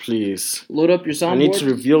 Soundboard, please. Load up your soundboard. I need to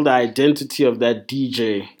reveal the identity of that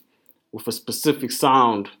DJ with a specific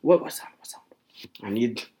sound. What sound? I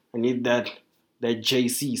need that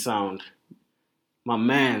JC sound. My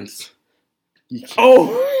man's.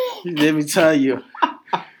 Let me tell you.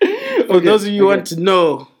 For those of you who want to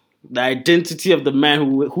know the identity of the man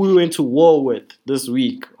who we went to war with this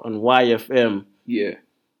week on YFM. Yeah.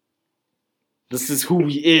 This is who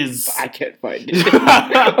he is. I can't find it.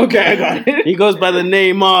 Okay, I got it. He goes by the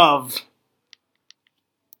name of...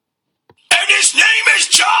 And his name is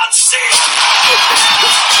John C.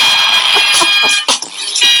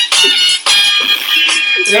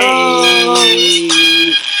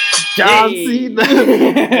 John Cena.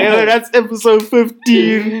 Anyway, that's episode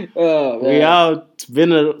 15. Oh, man. We out.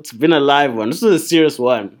 It's been a live one. This is a serious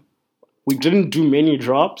one. We didn't do many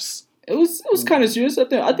drops. It was kind of serious. I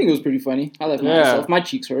think it was pretty funny. I laughed myself. My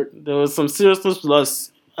cheeks hurt. There was some seriousness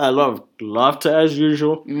plus a lot of laughter as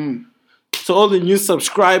usual. To all the new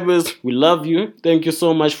subscribers, we love you. Thank you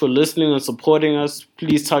so much for listening and supporting us.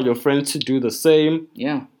 Please tell your friends to do the same.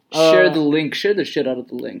 Yeah. Share the link. Share the shit out of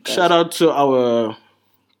the link, guys. Shout out to our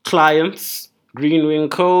clients, Green Wing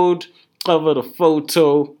Code, Cover the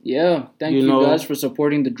Photo. Yeah, thank you guys for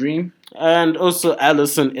supporting the dream. And also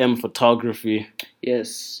Allison M Photography.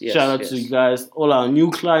 Yes. Shout out to you guys. All our new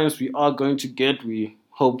clients we are going to get. We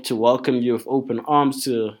hope to welcome you with open arms to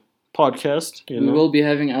the podcast. We will be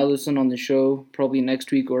having Allison on the show probably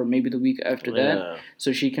next week or maybe the week after that.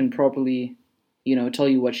 So she can properly, tell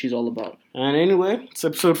you what she's all about. And anyway, it's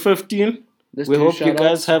episode 15. We hope you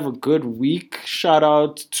guys have a good week. Shout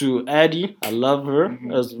out to Addie. I love her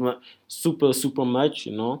as super, super much,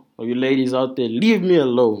 All you ladies out there, leave me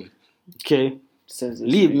alone. Okay?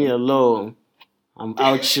 Leave me alone. I'm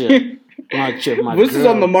out here. I'm out here, my Wuss is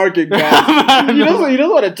on the market, guys. He doesn't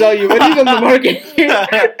want to tell you, but he's on the market.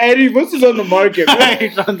 Eddie, Wuss is on the market, bro.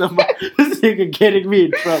 He's on the market. This nigga getting me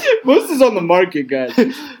in trouble. Wuss is on the market, guys.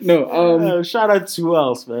 No, shout out to who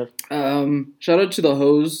else, man? Shout out to the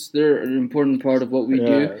hoes. They're an important part of what we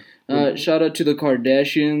do. Shout out to the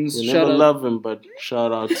Kardashians. We never love them, but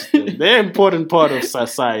shout out to them. They're an important part of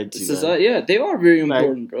society. Yeah, they are very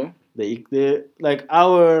important, bro. They're like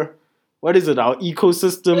our... What is it? Our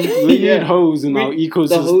ecosystem. We need hoes in our ecosystem.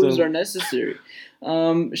 The hoes are necessary.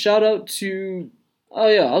 Shout out to... Oh,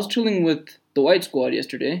 yeah. I was chilling with the White Squad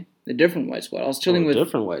yesterday. The different White Squad. I was chilling with...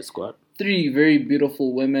 different White Squad. 3 very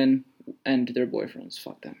beautiful women and their boyfriends.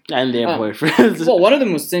 Fuck them. And their boyfriends. Well, one of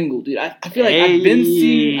them was single, dude. I feel like I've been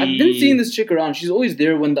seeing this chick around. She's always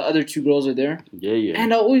there when the other 2 girls are there. Yeah.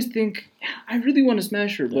 And I always think, I really want to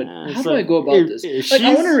smash her, but how do I go about this?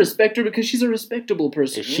 I want to respect her because she's a respectable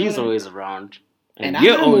person. She's always around. And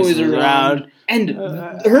you're always around. And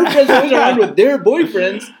her friends are always around with their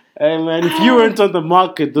boyfriends. Hey, man, if you weren't on the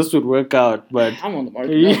market, this would work out. But I'm on the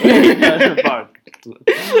market.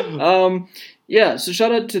 Yeah, so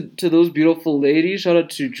shout out to those beautiful ladies. Shout out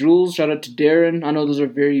to Jules. Shout out to Darren. I know those are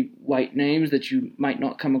very white names that you might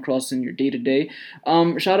not come across in your day-to-day.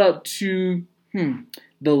 Shout out to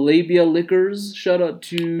the Labia Liquors. Shout out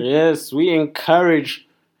to... Yes, we encourage...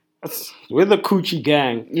 We're the coochie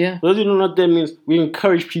gang. Yeah. Those who don't know what that means, we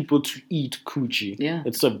encourage people to eat coochie. Yeah.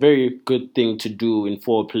 It's a very good thing to do in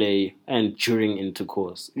foreplay and during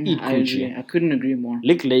intercourse. Eat coochie. I couldn't agree more.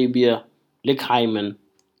 Lick labia, lick hymen.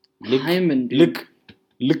 Hymen, dude.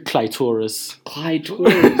 Lick clitoris.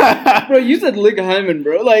 Clitoris. Bro, you said lick hymen,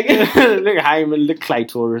 bro. Like lick hymen, lick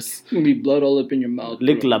clitoris. It's gonna be blood all up in your mouth.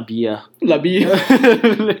 Lick labia. Labia.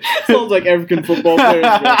 Sounds like African football players,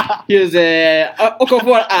 bro. Here's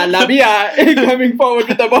Okafor Labia coming forward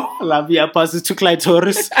with the ball. Labia passes to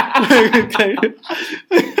clitoris.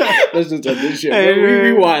 Let's just end this shit, bro.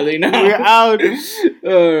 We wily now. We're out. Alright.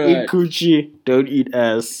 Eat coochie, don't eat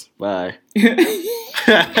ass. Bye.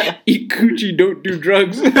 Eat coochie, don't do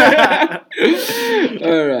drugs.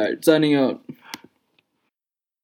 Alright, signing out.